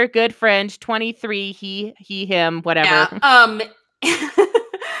author, good friend, 23, he, him, whatever. Yeah.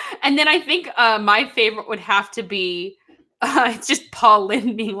 And then I think my favorite would have to be it's just Paul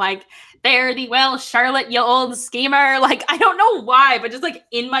Lynde being like, "Fare thee well, Charlotte, you old schemer." Like, I don't know why, but just like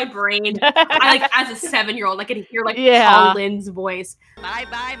in my brain, I like as a 7-year-old, I could hear like Paul Lynde's voice. Bye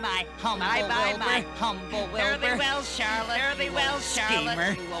bye my humble Wilbur. Fare thee well, Charlotte. Fare thee well, Charlotte.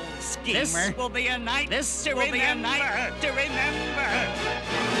 Schemer. You old schemer. This will be a night. This will be a night to remember.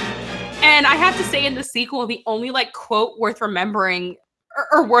 And I have to say, in the sequel, the only like quote worth remembering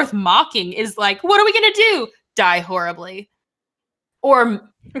or worth mocking is like, "What are we gonna do? Die horribly." Or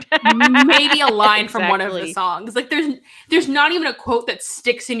maybe a line from one of the songs. Like there's not even a quote that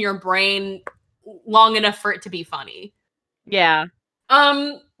sticks in your brain long enough for it to be funny. Yeah.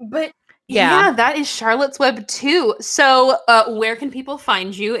 But yeah, that is Charlotte's Web 2. So where can people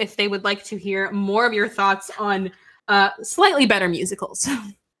find you if they would like to hear more of your thoughts on slightly better musicals?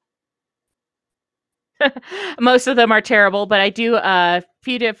 Most of them are terrible, but I do a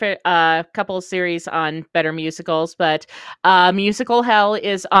few different couple of series on better musicals. But Musical Hell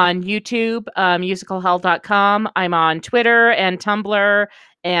is on YouTube, musicalhell.com. I'm on Twitter and Tumblr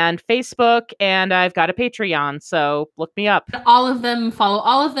and Facebook, and I've got a Patreon, so look me up. All of them, follow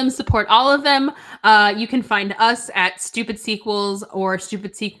all of them, support all of them. You can find us at Stupid Sequels or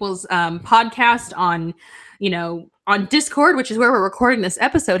Stupid Sequels podcast on, on Discord, which is where we're recording this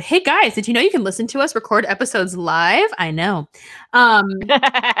episode. Hey guys, did you know you can listen to us record episodes live? I know.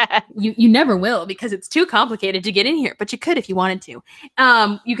 You never will because it's too complicated to get in here, but you could if you wanted to.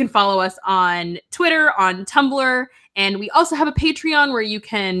 You can follow us on Twitter, on Tumblr, and we also have a Patreon where you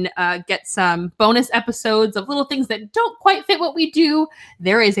can get some bonus episodes of little things that don't quite fit what we do.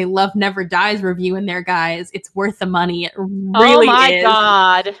 There is a Love Never Dies review in there, guys. It's worth the money. It really is. Oh my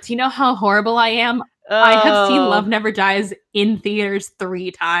God. Do you know how horrible I am? I have seen Love Never Dies in theaters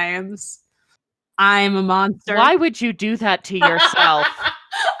 3 times. I'm a monster. Why would you do that to yourself?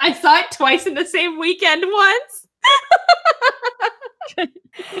 I saw it twice in the same weekend once.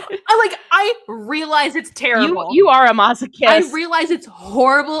 I realize it's terrible. You are a masochist. I realize it's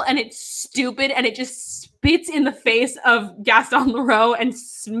horrible and it's stupid and it just spits in the face of Gaston Leroux and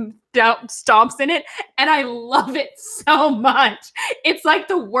stomps in it, and I love it so much. It's like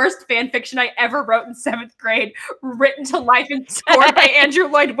the worst fan fiction I ever wrote in 7th grade, written to life and scored by Andrew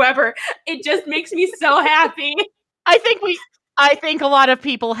Lloyd Webber. It just makes me so happy. I think a lot of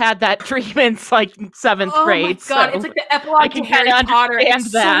people had that dream in like 7th grade. Oh my God, it's like the epilogue to Harry Potter.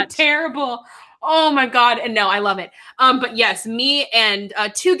 It's so terrible. Oh my God. And no, I love it. But yes, me and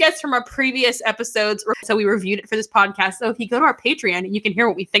 2 guests from our previous episodes. So we reviewed it for this podcast. So if you go to our Patreon, you can hear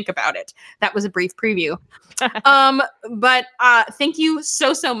what we think about it. That was a brief preview. But thank you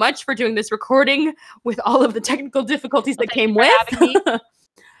so much for doing this recording with all of the technical difficulties that came with.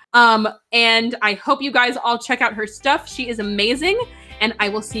 And I hope you guys all check out her stuff. She is amazing. And I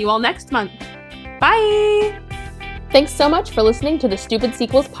will see you all next month. Bye. Thanks so much for listening to the Stupid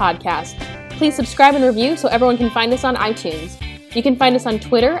Sequels podcast. Please subscribe and review so everyone can find us on iTunes. You can find us on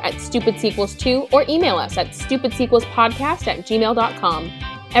Twitter at StupidSequels2 or email us at stupidsequelspodcast@gmail.com.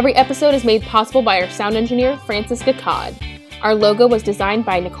 Every episode is made possible by our sound engineer, Francisca Codd. Our logo was designed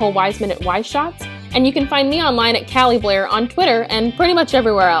by Nicole Wiseman at Y-Shots, and you can find me online at Callie Blair on Twitter and pretty much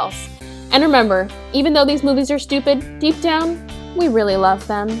everywhere else. And remember, even though these movies are stupid, deep down, we really love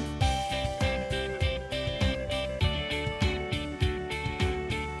them.